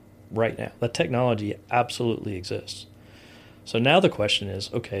cars right now. That technology absolutely exists. So now the question is,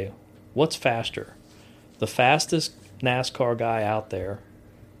 okay, what's faster? The fastest NASCAR guy out there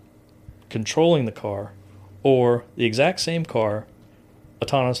controlling the car, or the exact same car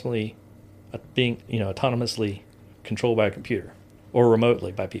autonomously autonomously controlled by a computer or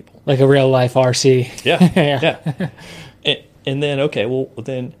remotely by people? Like a real life RC. Yeah, Yeah. yeah. And then, okay, well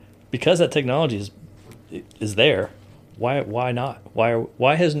then, because that technology is there, why not?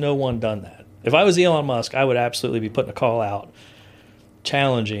 Why has no one done that? If I was Elon Musk, I would absolutely be putting a call out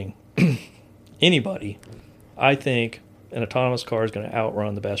challenging anybody. I think an autonomous car is going to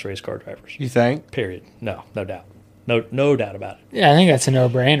outrun the best race car drivers. You think? Period. No doubt. No doubt about it. Yeah, I think that's a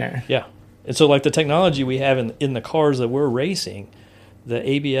no-brainer. Yeah. And so, like, the technology we have in the cars that we're racing, the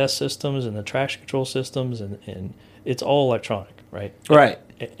ABS systems and the traction control systems, and it's all electronic, right? Right.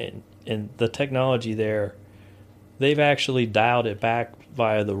 And the technology there, they've actually dialed it back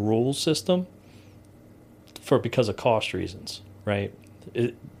via the rules system because of cost reasons, right?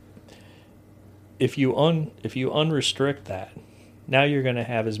 If you unrestrict that, now you're going to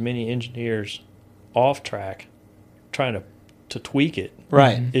have as many engineers off track trying to tweak it,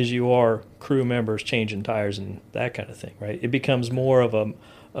 right, as you are crew members changing tires and that kind of thing, right? It becomes more of a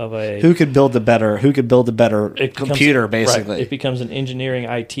who could build the better computer, basically. Right, it becomes an engineering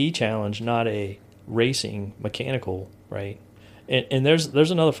IT challenge, not a racing mechanical, right? And there's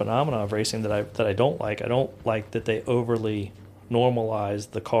another phenomenon of racing that I don't like. I don't like that they overly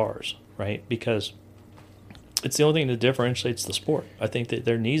normalize the cars, right? Because it's the only thing that differentiates the sport. I think that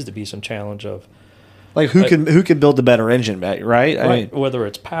there needs to be some challenge of, like, who can build the better engine, right? I mean, whether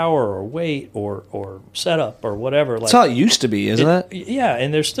it's power or weight or setup or whatever. That's how it used to be, isn't it? Yeah,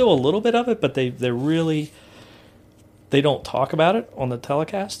 and there's still a little bit of it, but they don't talk about it on the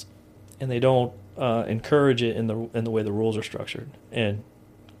telecast, and they don't encourage it in the way the rules are structured. And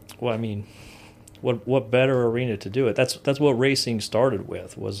well, I mean, what better arena to do it? That's what racing started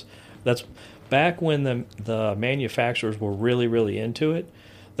with. That's back when the manufacturers were really, really into it.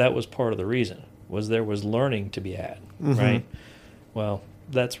 That was part of the reason. There was learning to be had, right? Well,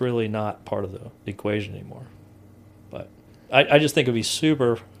 that's really not part of the equation anymore. But I just think it would be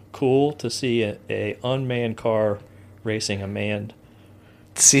super cool to see a unmanned car racing a manned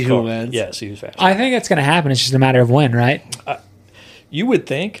see car. Who wins. Yeah, see who's faster. I think it's going to happen. It's just a matter of when, right? You would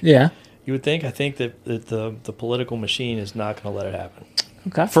think. Yeah. You would think. I think that the political machine is not going to let it happen.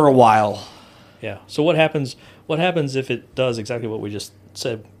 Okay. For a while. Yeah. So what happens if it does exactly what we just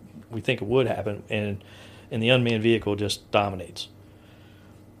said we think it would happen, and the unmanned vehicle just dominates?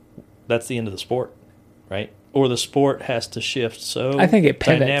 That's the end of the sport, right? Or the sport has to shift so I think it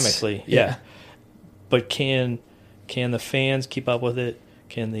pivots. dynamically. Yeah. But can the fans keep up with it?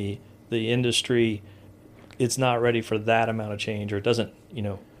 Can the industry? It's not ready for that amount of change, or it doesn't,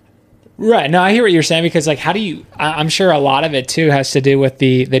 Right. No, I hear what you're saying, because, like, how do you? I'm sure a lot of it too has to do with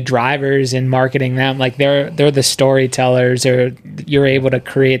the drivers and marketing them. Like, they're the storytellers, or you're able to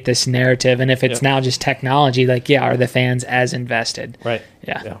create this narrative. And if it's now just technology, like, are the fans as invested? Right.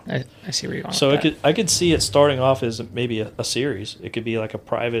 Yeah. I see where you're going. So with I could see it starting off as maybe a series. It could be like a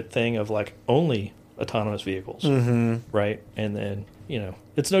private thing of, like, only autonomous vehicles, right? And then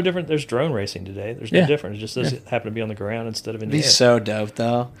it's no different. There's drone racing today. There's no difference. It just doesn't happen to be on the ground instead of in the air. It'd be so dope,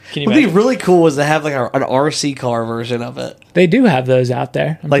 though. Can you What'd be imagine? really cool was to have, like, an RC car version of it. They do have those out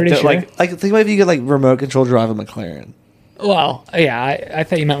there. I'm pretty sure. Like think about if you could, like, remote control drive a McLaren. Well, yeah, I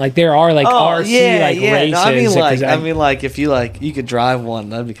thought you meant, like, there are, like, RC races. No, I mean, like, if you could drive one,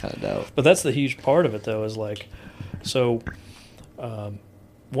 that'd be kind of dope. But that's the huge part of it, though, is like, so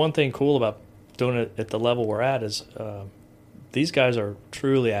one thing cool about doing it at the level we're at is these guys are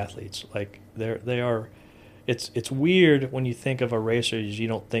truly athletes. Like, they are. It's weird when you think of a racer, you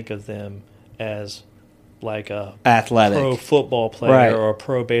don't think of them as like a athletic pro football player or a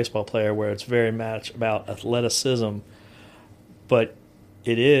pro baseball player, where it's very much about athleticism, but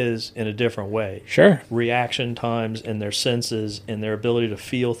it is in a different way. Sure. Reaction times and their senses and their ability to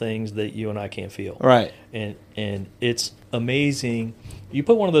feel things that you and I can't feel. Right. And it's amazing. You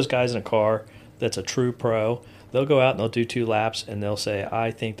put one of those guys in a car that's a true pro, they'll go out and they'll do 2 laps and they'll say,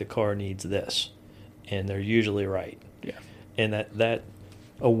 I think the car needs this. And they're usually right. Yeah. And that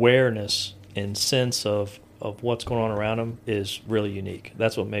awareness and sense of what's going on around them is really unique.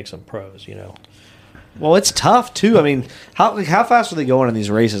 That's what makes them pros, Well, it's tough, too. I mean, how fast are they going in these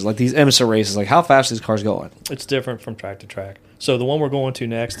races? Like, these IMSA races, like, how fast are these cars going? It's different from track to track. So the one we're going to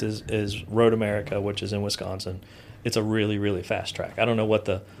next is Road America, which is in Wisconsin. It's a really, really fast track. I don't know what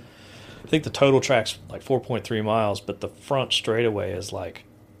I think the total track's like 4.3 miles, but the front straightaway is like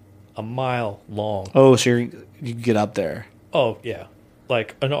a mile long. Oh, so you can get up there. Oh, yeah.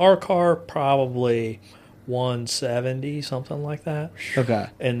 Like an R car, probably 170, something like that. Okay.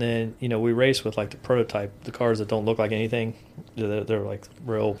 And then, we race with like the prototype, the cars that don't look like anything. They're like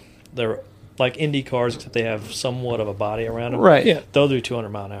they're like Indy cars, except they have somewhat of a body around them. Right. Yeah. They'll do 200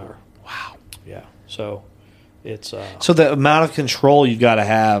 mile an hour. Wow. Yeah. So it's So the amount of control you've got to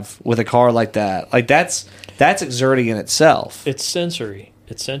have with a car like that, like that's exerting in itself. it's sensory.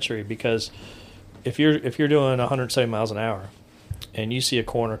 It's sensory because if you're doing 170 miles an hour and you see a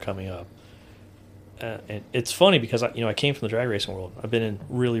corner coming up, and it's funny because I came from the drag racing world. I've been in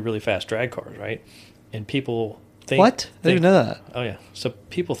really, really fast drag cars, right? And people think What? I didn't know that. Oh yeah. So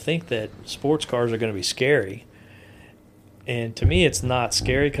people think that sports cars are going to be scary, and to me, it's not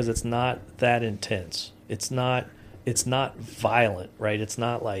scary because it's not that intense. It's not violent, right? It's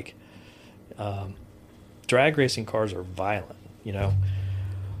not like drag racing cars are violent,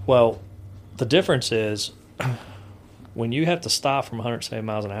 Well, the difference is when you have to stop from 170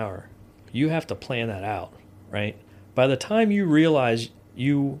 miles an hour, you have to plan that out, right? By the time you realize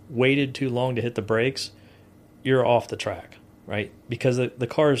you waited too long to hit the brakes, you're off the track, right? Because the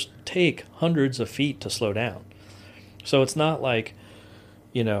cars take hundreds of feet to slow down. So it's not like,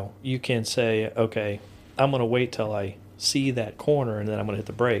 you can say, okay, I'm going to wait till I see that corner and then I'm going to hit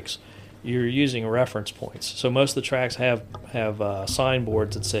the brakes. You're using reference points. So most of the tracks have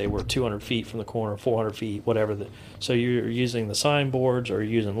signboards that say we're 200 feet from the corner, 400 feet, whatever. So you're using the signboards or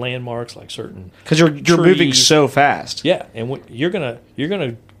you're using landmarks like certain Because you're moving so fast. Yeah, and you're gonna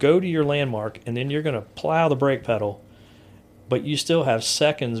go to your landmark and then you're gonna plow the brake pedal, but you still have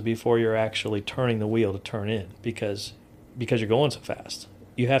seconds before you're actually turning the wheel to turn in because you're going so fast.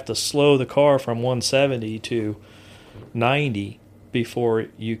 You have to slow the car from 170 to 90 before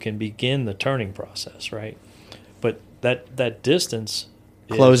you can begin the turning process, right? But that distance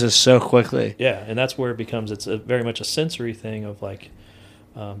Closes so quickly. Yeah, and that's where it's very much a sensory thing of like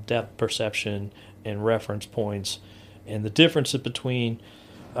depth perception and reference points, and the differences between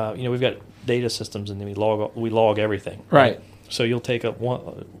we've got data systems and then we log everything. Right. So you'll take up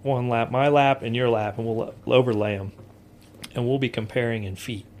one lap, my lap, and your lap, and we'll overlay them, and we'll be comparing in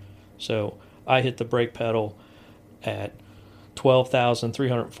feet. So I hit the brake pedal at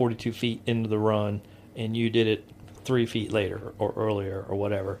 12,342 feet into the run, and you did it 3 feet later or earlier or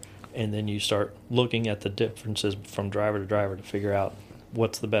whatever, and then you start looking at the differences from driver to driver to figure out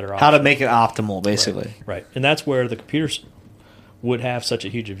what's the better option. How to make it optimal, basically. Right. And that's where the computers would have such a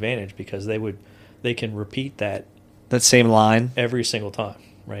huge advantage because they can repeat that Same line. every single time,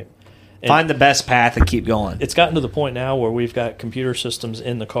 right? And Find the best path and keep going. it's gotten to the point now where we've got computer systems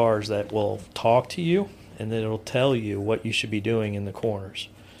in the cars that will talk to you and then it'll tell you what you should be doing in the corners.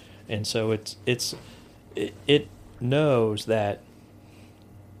 And so it knows that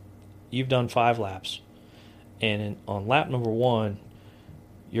you've done 5 laps, and on lap number 1,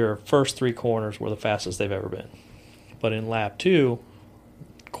 your first 3 corners were the fastest they've ever been. But in lap 2,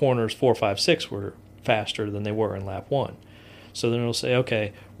 corners 4, 5, 6 were faster than they were in lap 1. So then it'll say,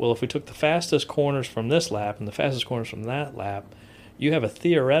 okay, well, if we took the fastest corners from this lap and the fastest corners from that lap, you have a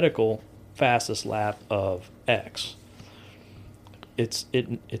theoretical fastest lap of X. It's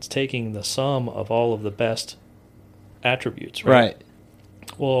taking the sum of all of the best attributes, right?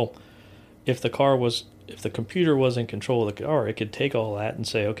 Well, if the computer was in control of the car, it could take all that and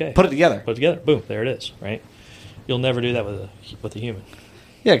say, okay, Put it together. boom, there it is, right? You'll never do that with a human.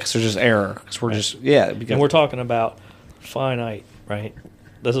 Yeah, because there's just error. Because we're just, yeah. And we're talking about finite, right?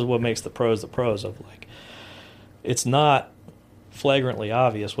 This is what makes the pros of like, it's not flagrantly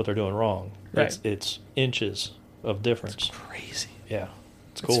obvious what they're doing wrong. Right. It's inches of difference. It's crazy. Yeah,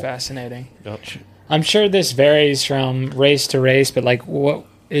 it's cool. It's fascinating. Yep. I'm sure this varies from race to race, but like, what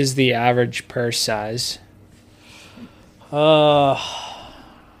is the average purse size? Well,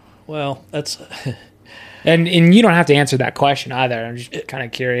 that's And you don't have to answer that question either. I'm just kind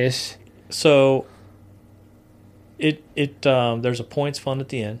of curious. so. There's a points fund at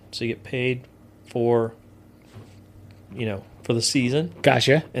the end, so you get paid for, for the season,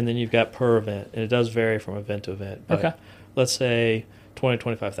 Gotcha. and then you've got per event, and it does vary from event to event. But Okay. let's say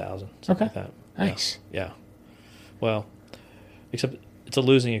 25,000. Okay. Like that. Nice. Yeah. Well, except it's a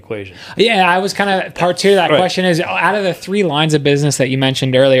losing equation. Yeah, I was kind of part 2 of that Right. question is out of the 3 lines of business that you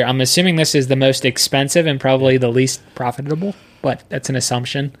mentioned earlier, I'm assuming this is the most expensive and probably the least profitable, but that's an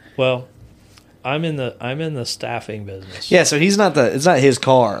assumption. Well, I'm in the staffing business. Yeah, so it's not his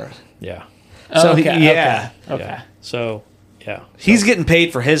car. Yeah. So okay, yeah. Okay. Yeah. So yeah. He's getting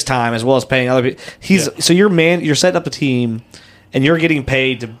paid for his time as well as paying other people. So you're setting up a team and you're getting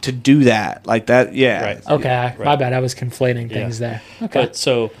paid to do that. Like that, yeah. Right. Okay, my Right. bad. I was conflating things there. Okay. But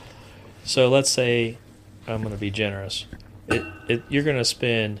so let's say I'm going to be generous. You're going to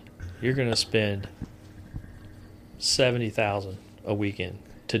spend $70,000 a weekend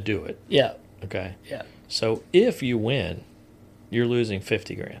to do it. Yeah. Okay. Yeah. So if you win, you're losing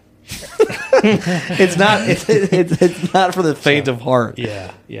 $50,000. It's not. It's not for the faint of heart.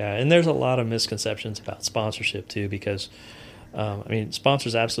 Yeah, yeah, and there's a lot of misconceptions about sponsorship too, because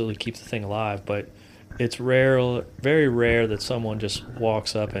sponsors absolutely keep the thing alive, but it's very rare that someone just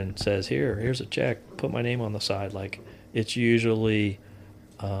walks up and says, "Here's a check, put my name on the side." Like, it's usually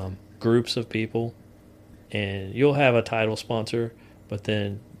groups of people, and you'll have a title sponsor, but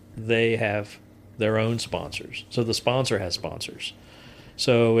then they have their own sponsors. So the sponsor has sponsors.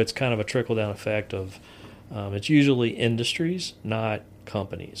 So it's kind of a trickle-down effect of it's usually industries, not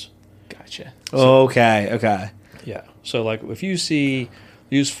companies. Gotcha. Okay. Yeah. So, like, if you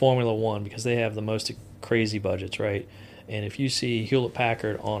use Formula One, because they have the most crazy budgets, right? And if you see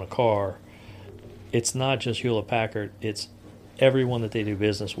Hewlett-Packard on a car, it's not just Hewlett-Packard. It's everyone that they do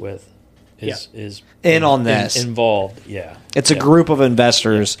business with is in on this. Involved. Yeah. It's a group of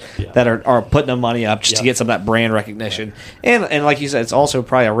investors Yeah. that are putting the money up just to get some of that brand recognition. And like you said, it's also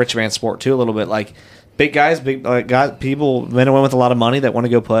probably a rich man sport too, a little bit. Like big guys, people, men and women with a lot of money that want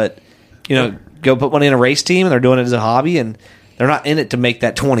to go put money in a race team, and they're doing it as a hobby, and they're not in it to make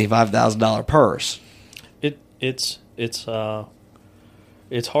that $25,000 purse. It's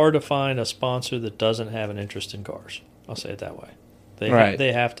hard to find a sponsor that doesn't have an interest in cars. I'll say it that way.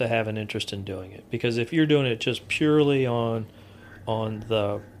 They have to have an interest in doing it, because if you're doing it just purely on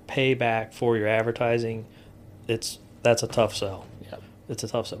the payback for your advertising, that's a tough sell. Yeah. It's a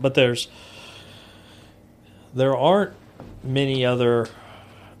tough sell. But there aren't many other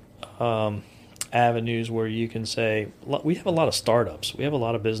avenues where you can say, we have a lot of startups. We have a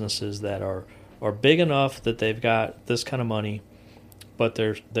lot of businesses that are big enough that they've got this kind of money, but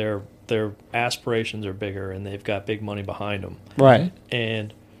their aspirations are bigger and they've got big money behind them. Right.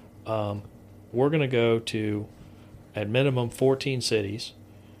 And we're going to go to, at minimum, 14 cities,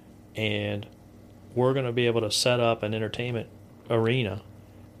 and we're going to be able to set up an entertainment arena,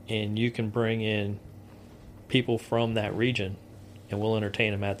 and you can bring in people from that region, and we'll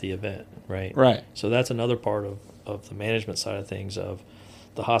entertain them at the event, right? Right. So that's another part of the management side of things, of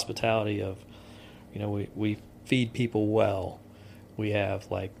the hospitality of, we feed people well. We have,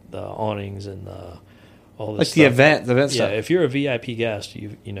 like, the awnings and all this like stuff. the event stuff. Yeah, if you're a VIP guest,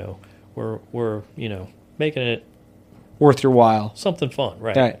 we're making it Worth your while. something fun,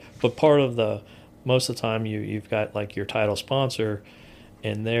 right? Right. But most of the time you've got, like, your title sponsor,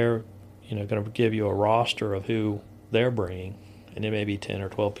 and they're going to give you a roster of who they're bringing, and it may be 10 or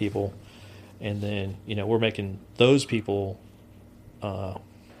 12 people, and then we're making those people.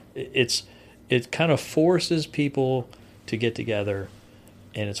 It kind of forces people to get together,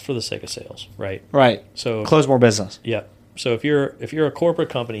 and it's for the sake of sales, right? Right. So close more business. yeah. So if you're a corporate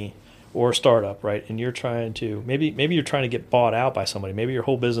company or a startup, right, and you're trying to maybe you're trying to get bought out by somebody. Maybe your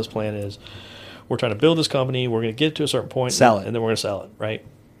whole business plan is, we're trying to build this company, we're going to get to a certain point, Sell it. and then we're going to sell it, right?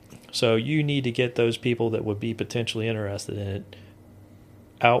 So you need to get those people that would be potentially interested in it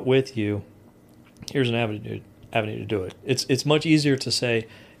out with you. Here's an avenue to do it. It's much easier to say,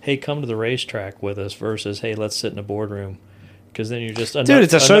 hey, come to the racetrack with us, versus, hey, let's sit in a boardroom, because then you're just Dude,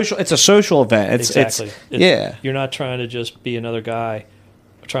 it's a social event. Exactly. Yeah. You're not trying to just be another guy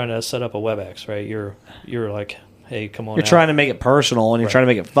trying to set up a WebEx, right? You're like, hey, come on. You're trying to make it personal, and you're trying to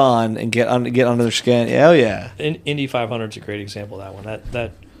make it fun and get under their skin. Hell yeah. Indy 500 is a great example of that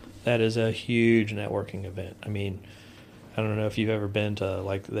one. That is a huge networking event. I mean, I don't know if you've ever been to,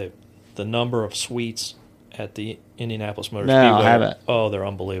 like, the number of suites at the Indianapolis Motor Speedway. No, I haven't. Oh, they're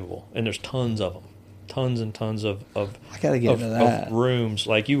unbelievable, and there's tons of them. Tons and tons of I gotta get into that. of rooms.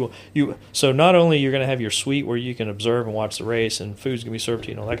 Like you. So not only you're going to have your suite where you can observe and watch the race, and food's going to be served to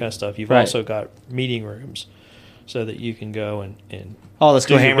you and all that kind of stuff. You've also got meeting rooms, so that you can go and let's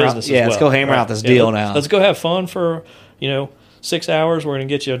go hammer out. Yeah, let's go hammer out this deal now. Let's go have fun for 6 hours. We're going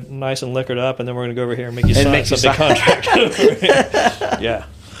to get you nice and liquored up, and then we're going to go over here and make you sign some big contract. Yeah.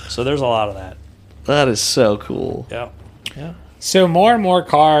 So there's a lot of that. That is so cool. Yeah. Yeah. So more and more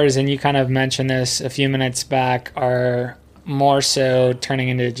cars, and you kind of mentioned this a few minutes back, are more so turning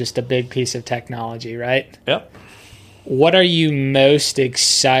into just a big piece of technology, right? Yep. What are you most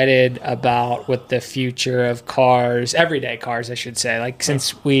excited about with the future of cars, everyday cars, I should say? Like,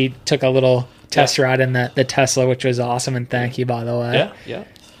 since we took a little test ride in the Tesla, which was awesome, and thank you, by the way. Yeah.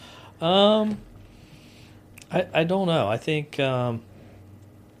 I don't know. I think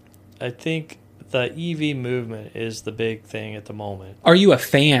the EV movement is the big thing at the moment. Are you a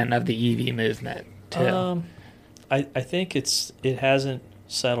fan of the EV movement too? I think it hasn't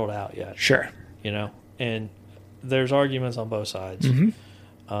settled out yet. Sure. And there's arguments on both sides.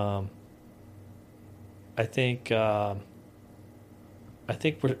 Mm-hmm. I think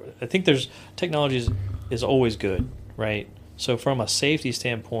there's technology is always good, right? So from a safety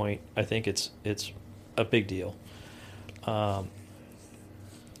standpoint, I think it's a big deal. Cole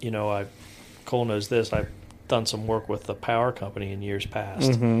knows this. I've done some work with the power company in years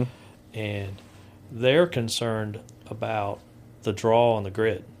past, and they're concerned about the draw on the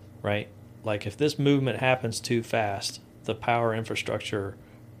grid, right? Like if this movement happens too fast, the power infrastructure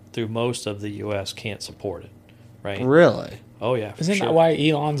through most of the U.S. can't support it, right? Really? Oh yeah. Isn't that why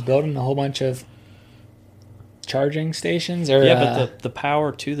Elon's building a whole bunch of charging stations? Or but the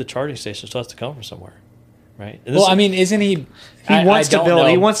power to the charging station still has to come from somewhere, right? Well, I mean, isn't he? He wants to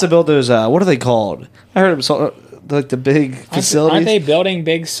build those. What are they called? I heard him. Like the big facilities. Aren't they building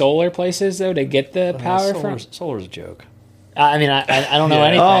big solar places though to get the power from? Solar's a joke. I mean, I don't know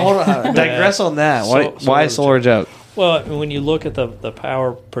anything. Oh, hold on. Digress on that. Why is solar a joke? Well, when you look at the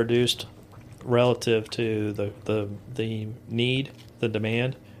power produced relative to the need, the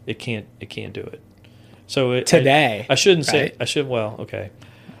demand, it can't do it. So today, I shouldn't say right? I should. Well, okay,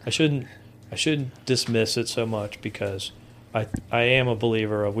 I shouldn't dismiss it so much because I am a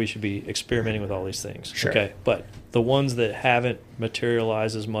believer of we should be experimenting with all these things. Sure. Okay, but the ones that haven't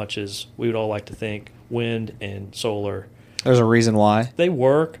materialized as much as we would all like to think, wind and solar. There's a reason why. They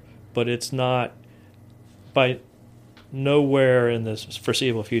work, but it's not by nowhere in this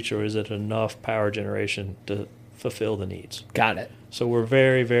foreseeable future is it enough power generation to fulfill the needs. Got it. So we're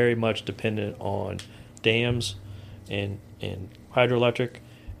very, very much dependent on dams and hydroelectric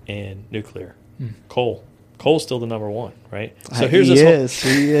and nuclear. Coal's still the number one, right? So here's he is.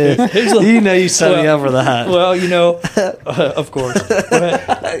 You set me up for that. Well, of course.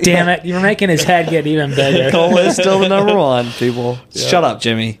 Damn it! You were making his head get even bigger. Coal is still the number one, people. Yeah. Shut up,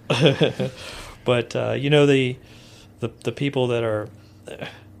 Jimmy. But the people that are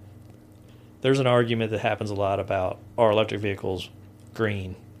there's an argument that happens a lot about are electric vehicles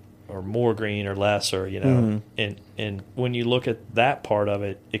green or more green or less or and when you look at that part of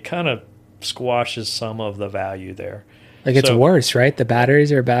it, it kind of squashes some of the value there. Like it's worse, right? The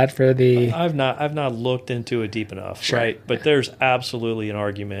batteries are bad for the. I've not looked into it deep enough, sure. Right? But there's absolutely an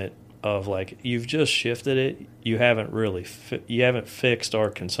argument of like you've just shifted it. You haven't really you haven't fixed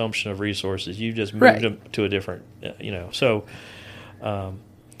our consumption of resources. You just moved them to a different, So,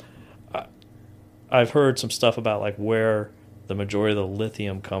 I've heard some stuff about like where the majority of the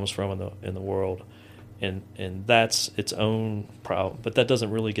lithium comes from in the world. And that's its own problem, but that doesn't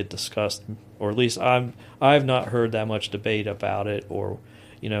really get discussed, or at least I've not heard that much debate about it. Or,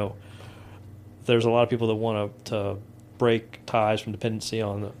 there's a lot of people that want to break ties from dependency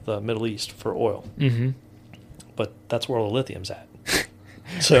on the Middle East for oil, but that's where all the lithium's at.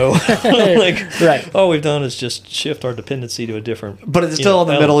 So, all we've done is just shift our dependency to a different. But it's still in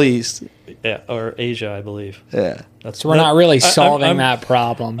the Middle East. Yeah, or Asia, I believe. Yeah, so we're not really solving that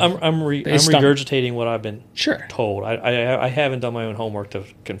problem. I'm regurgitating what I've been told. I haven't done my own homework to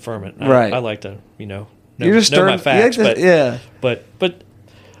confirm it. I like to know my facts, but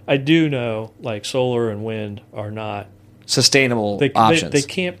I do know like solar and wind are not sustainable options. They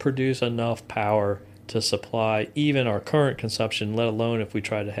can't produce enough power to supply even our current consumption, let alone if we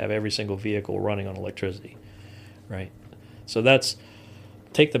try to have every single vehicle running on electricity, right? So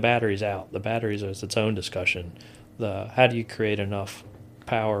take the batteries out. The batteries is its own discussion. How do you create enough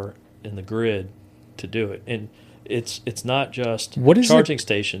power in the grid to do it? And it's not just charging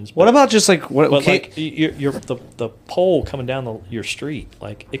stations. What about just like the pole coming down your street?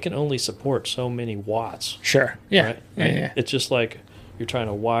 Like it can only support so many watts. Sure. Yeah. Right? Yeah. It's just like you're trying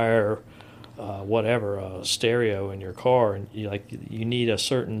to wire a stereo in your car, and you need a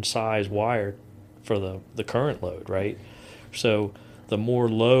certain size wire for the current load, right? So the more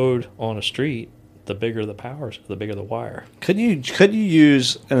load on a street, the bigger the power, the bigger the wire. Could you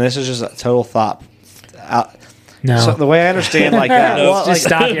use, and this is just a total thought. No. So the way I understand like that. Just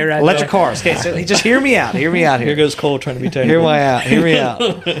stop here right electric cars. Okay, so just hear me out. Hear me out here. Here goes Cole trying to be technical. Hear me out.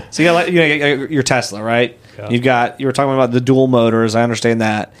 So you got your Tesla, right? Yeah. You were talking about the dual motors. I understand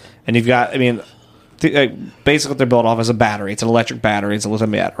that. And you've got, basically what they're built off is a battery. It's an electric battery. It's a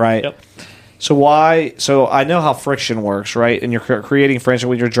lithium battery, right? Yep. So I know how friction works, right? And you're creating friction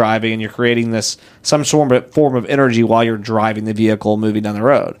when you're driving, and you're creating some form of energy while you're driving the vehicle moving down the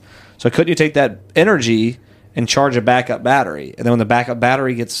road. So couldn't you take that energy and charge a backup battery? And then when the backup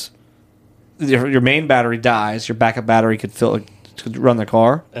battery your main battery dies, your backup battery could run the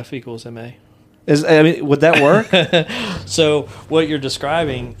car? F equals MA. Would that work? So what you're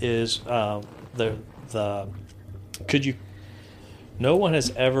describing is no one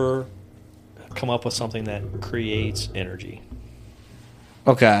has ever come up with something that creates energy.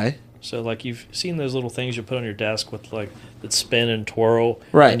 Okay. So like you've seen those little things you put on your desk with like that spin and twirl,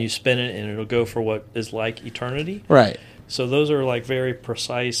 Right. And you spin it and it'll go for what is like eternity. Right. So those are like very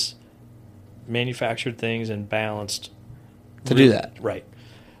precise, manufactured things and balanced To do that. Right.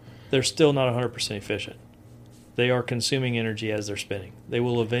 They're still not 100% efficient. They are consuming energy as they're spinning. They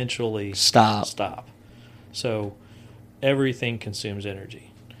will eventually Stop. So everything consumes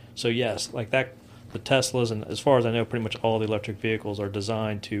energy. So yes, like that, the Teslas and as far as I know, pretty much all the electric vehicles are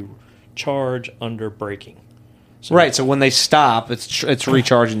designed to charge under braking. So Right. So when they stop, it's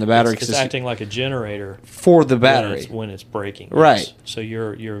recharging the battery. It's acting like a generator for the battery when it's braking. Right. Yes. So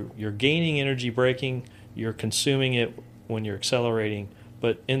you're gaining energy braking. You're consuming it when you're accelerating.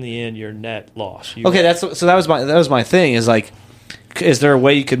 But in the end, you're net loss. Okay, that was my thing. Is like, is there a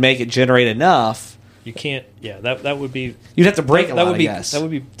way you could make it generate enough? You can't. Yeah, that would be. You'd have to break a lot, would be, I guess. That would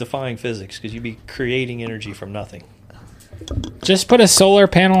be defying physics because you'd be creating energy from nothing. Just put a solar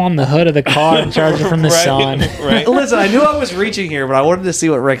panel on the hood of the car and charge it from the sun. Right. Listen, I knew I was reaching here, but I wanted to see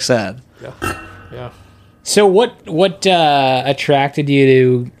what Rick said. Yeah. So what attracted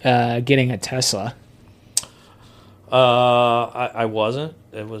you to getting a Tesla? I wasn't.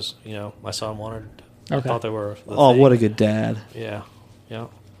 It was my son wanted. Okay. I thought they were. Oh, what a good dad! Yeah.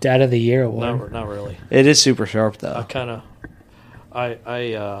 Dad of the Year award. Not really. It is super sharp, though.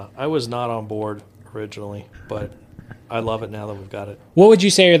 I was not on board originally, but I love it now that we've got it. What would you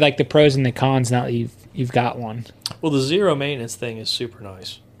say are like the pros and the cons now that you've got one? Well, the zero maintenance thing is super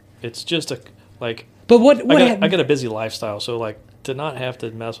nice. It's just like. But what I got a busy lifestyle, so like to not have to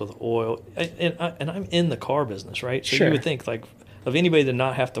mess with oil, and I'm in the car business, right? So Sure. you would think like of anybody to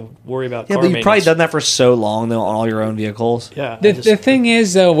not have to worry about Yeah, car but you've maintenance. probably done that for so long, though, on all your own vehicles. Yeah. The thing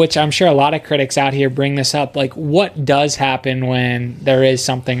is, though, which I'm sure a lot of critics out here bring this up, like what does happen when there is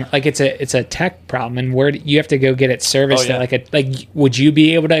something like it's a tech problem, and where you have to go get it serviced? Oh, yeah. Like would you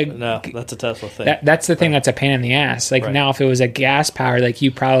be able to? No, that's a Tesla thing. That's the thing that's a pain in the ass. Like Right. now, if it was a gas powered, like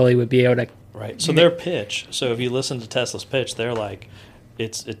you probably would be able to. Right. So their pitch. So if you listen to Tesla's pitch, they're like,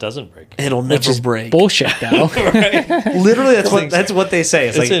 it doesn't break. It'll never break. Bullshit, though. Literally, that's what they say.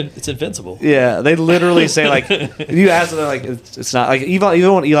 It's invincible. Yeah, they literally say like you ask them, they're like it's not like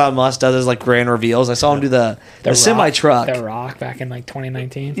even when Elon Musk does his like grand reveals. I saw him do the semi truck. The Rock back in like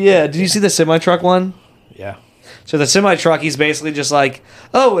 2019. Yeah, did you see the semi truck one? Yeah. So the semi truck, he's basically just like,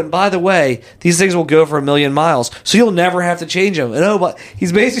 oh, and by the way, these things will go for 1 million miles, so you'll never have to change them. And but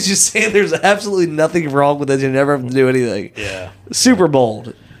he's basically just saying there's absolutely nothing wrong with it. You never have to do anything. Yeah. Super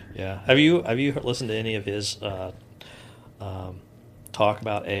bold. Yeah. Have you listened to any of his talk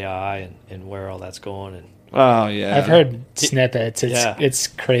about AI and where all that's going? And Oh yeah, I've heard snippets. It's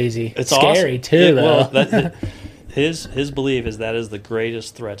crazy. It's scary awesome. too, though. Well, his belief is that is the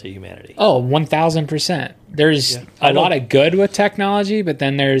greatest threat to humanity. Oh, 1,000%. There's a lot of good with technology, but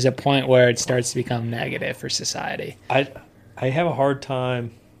then there's a point where it starts to become negative for society. I have a hard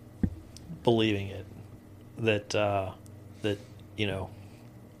time believing it. The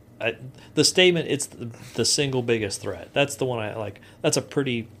statement it's the single biggest threat. That's the one I like. That's a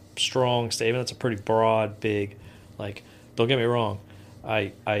pretty strong statement. That's a pretty broad, big. Like, don't get me wrong.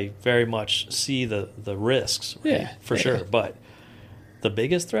 I very much see the risks, right? For sure. But the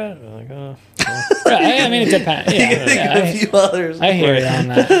biggest threat, I'm like, I mean, it depends. Yeah, a few others. I hear you on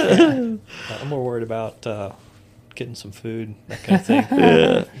that. Yeah. I'm more worried about getting some food, that kind of thing.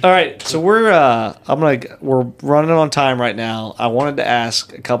 Yeah. All right, so we're running on time right now. I wanted to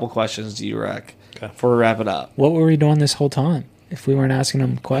ask a couple questions to you, Rick, before we wrap it up. What were we doing this whole time if we weren't asking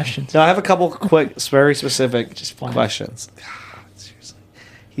them questions? No, I have a couple quick, very specific questions.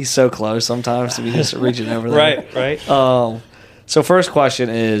 He's so close sometimes to be just reaching over there. Right. So first question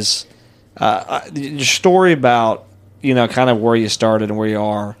is your story about, kind of where you started and where you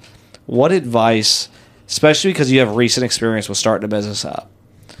are. What advice, especially because you have recent experience with starting a business up,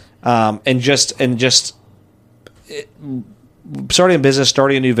 and just starting a business,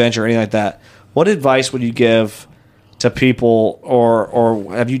 starting a new venture, anything like that, what advice would you give to people,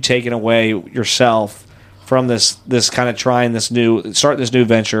 or have you taken away yourself from this kind of starting this new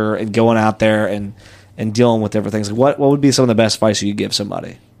venture and going out there and dealing with different things? What would be some of the best advice you could give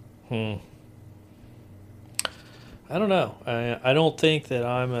somebody? I don't know. I don't think that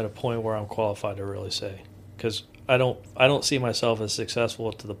I'm at a point where I'm qualified to really say, because I don't see myself as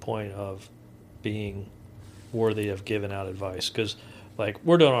successful to the point of being worthy of giving out advice. Because like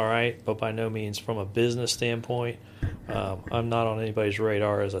we're doing all right, but by no means from a business standpoint, I'm not on anybody's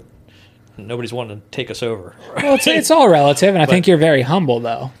radar as nobody's wanting to take us over. Right? Well, it's all relative, and I think you're very humble,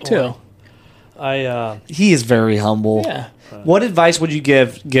 though, too. He is very humble. Yeah. What advice would you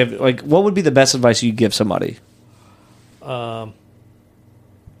give? Like, what would be the best advice you'd give somebody?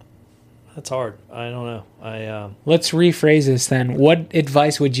 That's hard. I don't know. Let's rephrase this then. What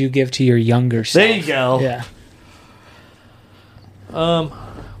advice would you give to your younger self? There you go. Yeah.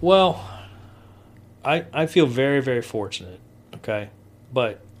 Well, I feel very, very fortunate. Okay,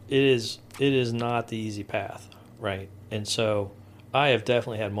 but it is not the easy path, right? And so I have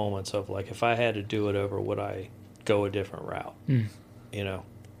definitely had moments of like, if I had to do it over, would I go a different route? You know,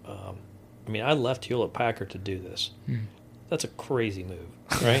 I mean, I left Hewlett Packard to do this. That's a crazy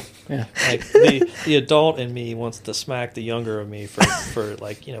move, right? Yeah. Like the adult in me wants to smack the younger of me for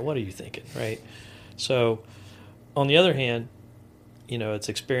like, what are you thinking, right? So, on the other hand, it's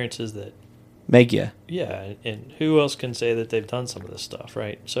experiences that Make you. yeah, and who else can say that they've done some of this stuff,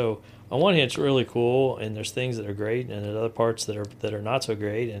 right? So on one hand, it's really cool, and there's things that are great, and there's other parts that are not so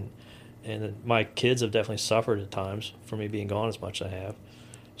great, and my kids have definitely suffered at times for me being gone as much as I have.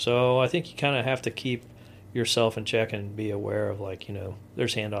 So I think you kind of have to keep yourself in check and be aware of like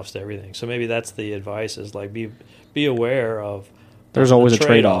there's handoffs to everything. So maybe that's the advice is like be aware of There's always a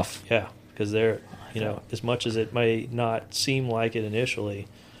trade-off. Yeah, because there as much as it may not seem like it initially.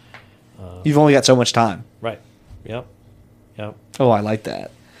 You've only got so much time. Right. Yep. Oh, I like that.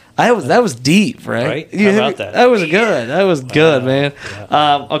 That was deep, right? Right? How about that? That was good. That was good, man.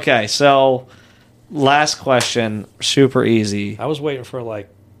 Yeah. Okay, so last question, super easy. I was waiting for like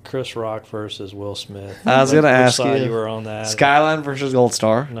Chris Rock versus Will Smith. I was going to ask side you. You were on that. Skyline versus Gold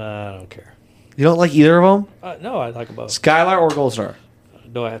Star. Nah, I don't care. You don't like either of them? No, I like them both. Skyline or Gold Star?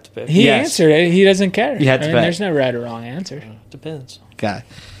 Do I have to pick? He Yes. answered it. He doesn't care. You had to pick. There's no right or wrong answer. Depends. Okay.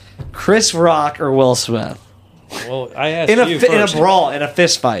 Chris Rock or Will Smith? Well, I asked In a you in a first. brawl, in a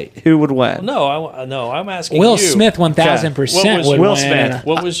fist fight, who would win? No, I'm asking Will you. Smith 1,000% What was would Will win. Smith.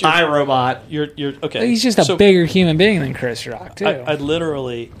 What was your iRobot. your okay? He's just a So, bigger human being than Chris Rock, too. I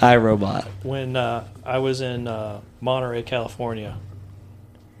literally iRobot. when I was in Monterey, California.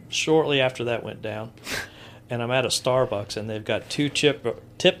 Shortly after that went down, and I'm at a Starbucks, and they've got two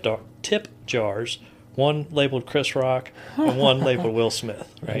tip jars, one labeled Chris Rock and one labeled Will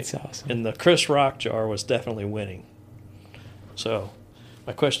Smith. Right, That's awesome. And the Chris Rock jar was definitely winning. So,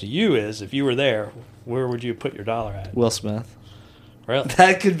 my question to you is: if you were there, where would you put your dollar at? Will Smith. Really?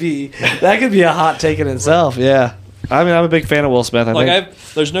 That could be a hot take in itself. Yeah. I mean, I'm a big fan of Will Smith. I think.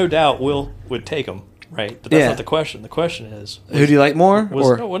 There's no doubt Will would take him, right? But that's not the question. The question is, Who do you like more?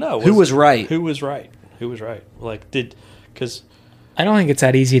 who was right? Who was right? Like, because I don't think it's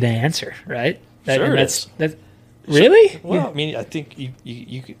that easy to answer, right? Sure it is. Really? Well, I mean, I think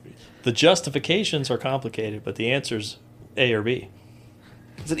you the justifications are complicated, but the answer's A or B.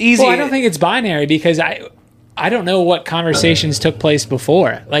 It's an easy. Well, I don't think it's binary because I don't know what conversations took place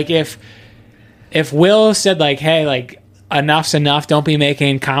before. Like if Will said like, "Hey, like enough's enough. Don't be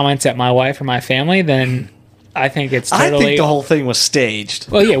making comments at my wife or my family," then I think it's totally. I think the whole thing was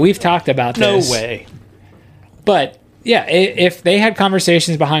staged. Well, yeah, we've talked about this. No way. But yeah, if they had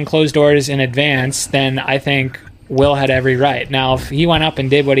conversations behind closed doors in advance, then I think Will had every right. Now, if he went up and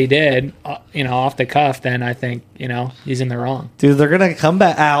did what he did, off the cuff, then I think he's in the wrong. Dude, they're gonna come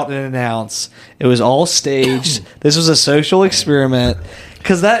back out and announce it was all staged. This was a social experiment.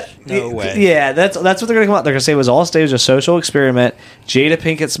 Because No way. Yeah, that's what they're gonna come out. They're gonna say it was all staged, a social experiment. Jada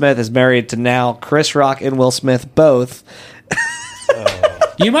Pinkett Smith is married to now Chris Rock and Will Smith both.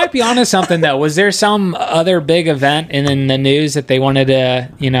 You might be onto something though. Was there some other big event in the news that they wanted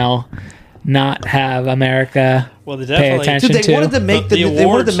to, not have America Well, they pay definitely. attention Dude, they wanted to make The they wanted to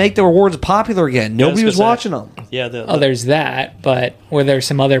awards- make the awards popular again. Nobody was gonna say. watching them. Yeah, Oh, there's that, but were there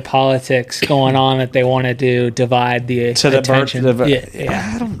some other politics going on that they wanted to divide the To the attention?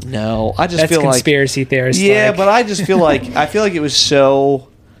 I don't know. I just That's feel like conspiracy theorists. yeah, but I just feel like it was so.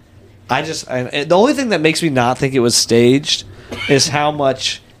 The only thing that makes me not think it was staged is how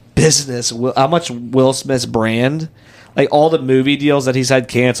much how much Will Smith's brand, like all the movie deals that he's had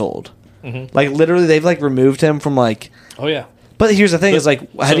canceled. Mm-hmm. Like literally, they've like removed him from like. Oh yeah. But here's the thing: is like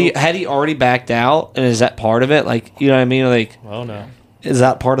had so- he already backed out, and is that part of it? Like, you know what I mean? Like, Oh no. is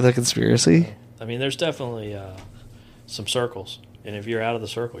that part of the conspiracy? I mean, there's definitely some circles, and if you're out of the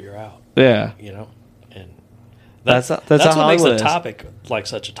circle, you're out. Yeah. And That's how what makes Hollywood the is. topic like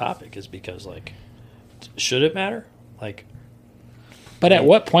such a topic is because like, should it matter? Like, But at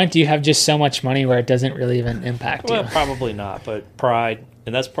what point do you have just so much money where it doesn't really even impact well, you? probably not, but pride,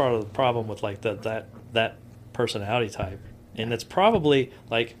 and that's part of the problem with like that personality type, and it's probably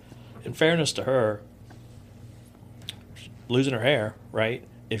like, in fairness to her, losing her hair, right?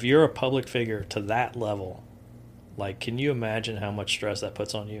 If you're a public figure to that level, like, can you imagine how much stress that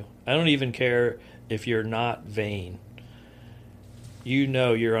puts on you? I don't even care if you're not vain.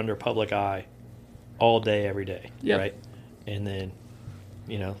 You're under public eye all day, every day, Yep. right? And then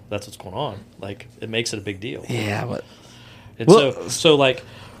that's what's going on. Like, it makes it a big deal. Yeah, but And Well- so like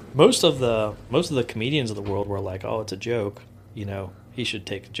most of the comedians of the world were like, oh, it's a joke, he should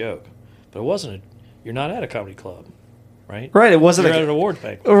take a joke, but it wasn't. You're not at a comedy club, right? right, it wasn't You're at an award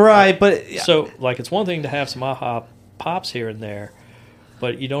banquet, right, but So like, it's one thing to have some aha pops here and there,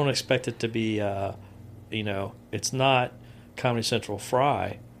 but you don't expect it to be, it's not Comedy Central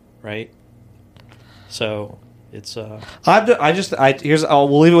Fry, right? So it's we'll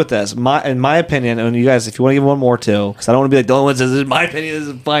leave it with this. In my opinion, and you guys, if you want to give one more too, because I don't want to be like the only one says this is my opinion.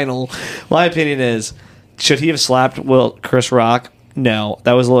 This is final. My opinion is, should he have slapped Chris Rock? No,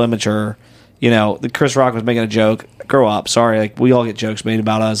 that was a little immature. The Chris Rock was making a joke. Grow up. Sorry, like we all get jokes made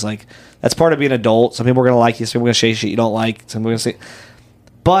about us. Like that's part of being an adult. Some people are gonna like you. Some people are gonna say shit you don't like. Some people are gonna say.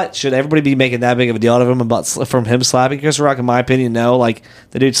 But should everybody be making that big of a deal out of him from him slapping Chris Rock? In my opinion, no. Like,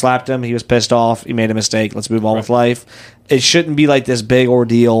 the dude slapped him. He was pissed off. He made a mistake. Let's move on with life. It shouldn't be like this big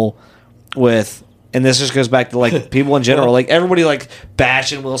ordeal with... And this just goes back to, like, people in general. Like, everybody, like,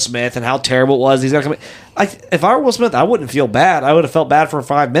 bashing Will Smith and how terrible it was. He's gonna come... If I were Will Smith, I wouldn't feel bad. I would have felt bad for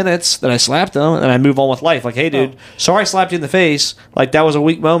 5 minutes that I slapped him, and I move on with life. Like, hey, dude, sorry I slapped you in the face. Like, that was a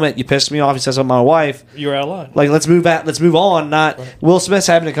weak moment. You pissed me off. You said something to my wife. You were out of line. Like, let's move on. Not Will Smith's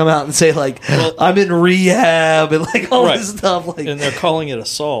having to come out and say, like, I'm in rehab and, like, all this stuff. Like, and they're calling it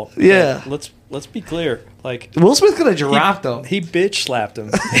assault. Yeah. And let's be clear. Like, Will Smith could have dropped him. He bitch slapped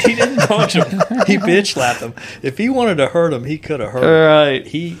him. He didn't punch him. He bitch slapped him. If he wanted to hurt him, he could have hurt him. Right.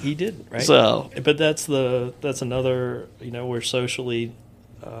 He didn't. Right. So, but that's another. We're socially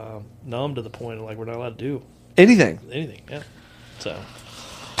numb to the point of, like, we're not allowed to do anything. Yeah. So.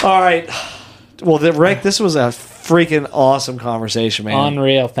 All right. Well, Rick, this was a freaking awesome conversation, man.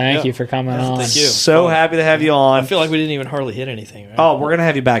 Unreal. Thank you for coming on. Thank you. So happy to have you on. I feel like we didn't even hardly hit anything. Right? Oh, we're gonna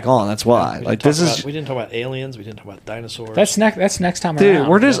have you back on. That's why. We Like, didn't this talk is. we didn't talk about aliens. We didn't talk about dinosaurs. That's next time Dude,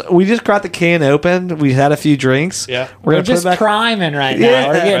 around. we just got the can open. We had a few drinks. Yeah. We're gonna just put it back. priming right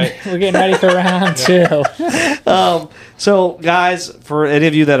now. Yeah. We're getting ready for round 2. So, guys, for any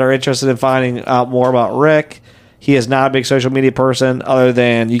of you that are interested in finding out more about Rick, he is not a big social media person other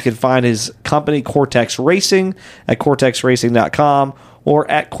than you can find his company, Cortex Racing, at cortexracing.com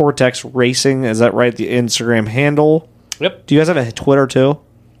or at Cortex Racing. Is that right? The Instagram handle. Yep. Do you guys have a Twitter too?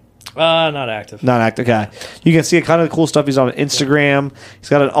 Not active. Not active. Okay. You can see a kind of the cool stuff he's on Instagram. He's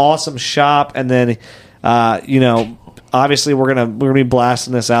got an awesome shop, and then, obviously we're gonna be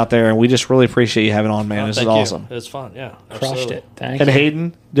blasting this out there, and we just really appreciate you having on, man. This is Thank you. awesome. It was fun. Yeah. Crushed Absolutely. it. Thank And you.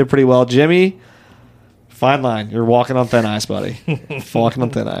 Hayden did pretty well. Jimmy, fine line. You're walking on thin ice, buddy. Walking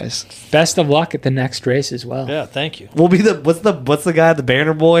on thin ice. Best of luck at the next race as well. Yeah. Thank you. We'll be what's the guy, the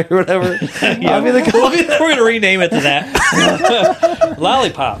Banner Boy or whatever. I'll be the We're gonna rename it to that.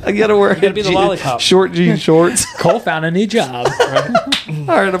 Lollipop. I gotta wear gotta be the lollipop. short jean shorts. Cole found a new job. All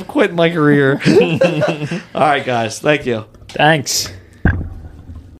right, I'm quitting my career. All right, guys. Thank you. Thanks.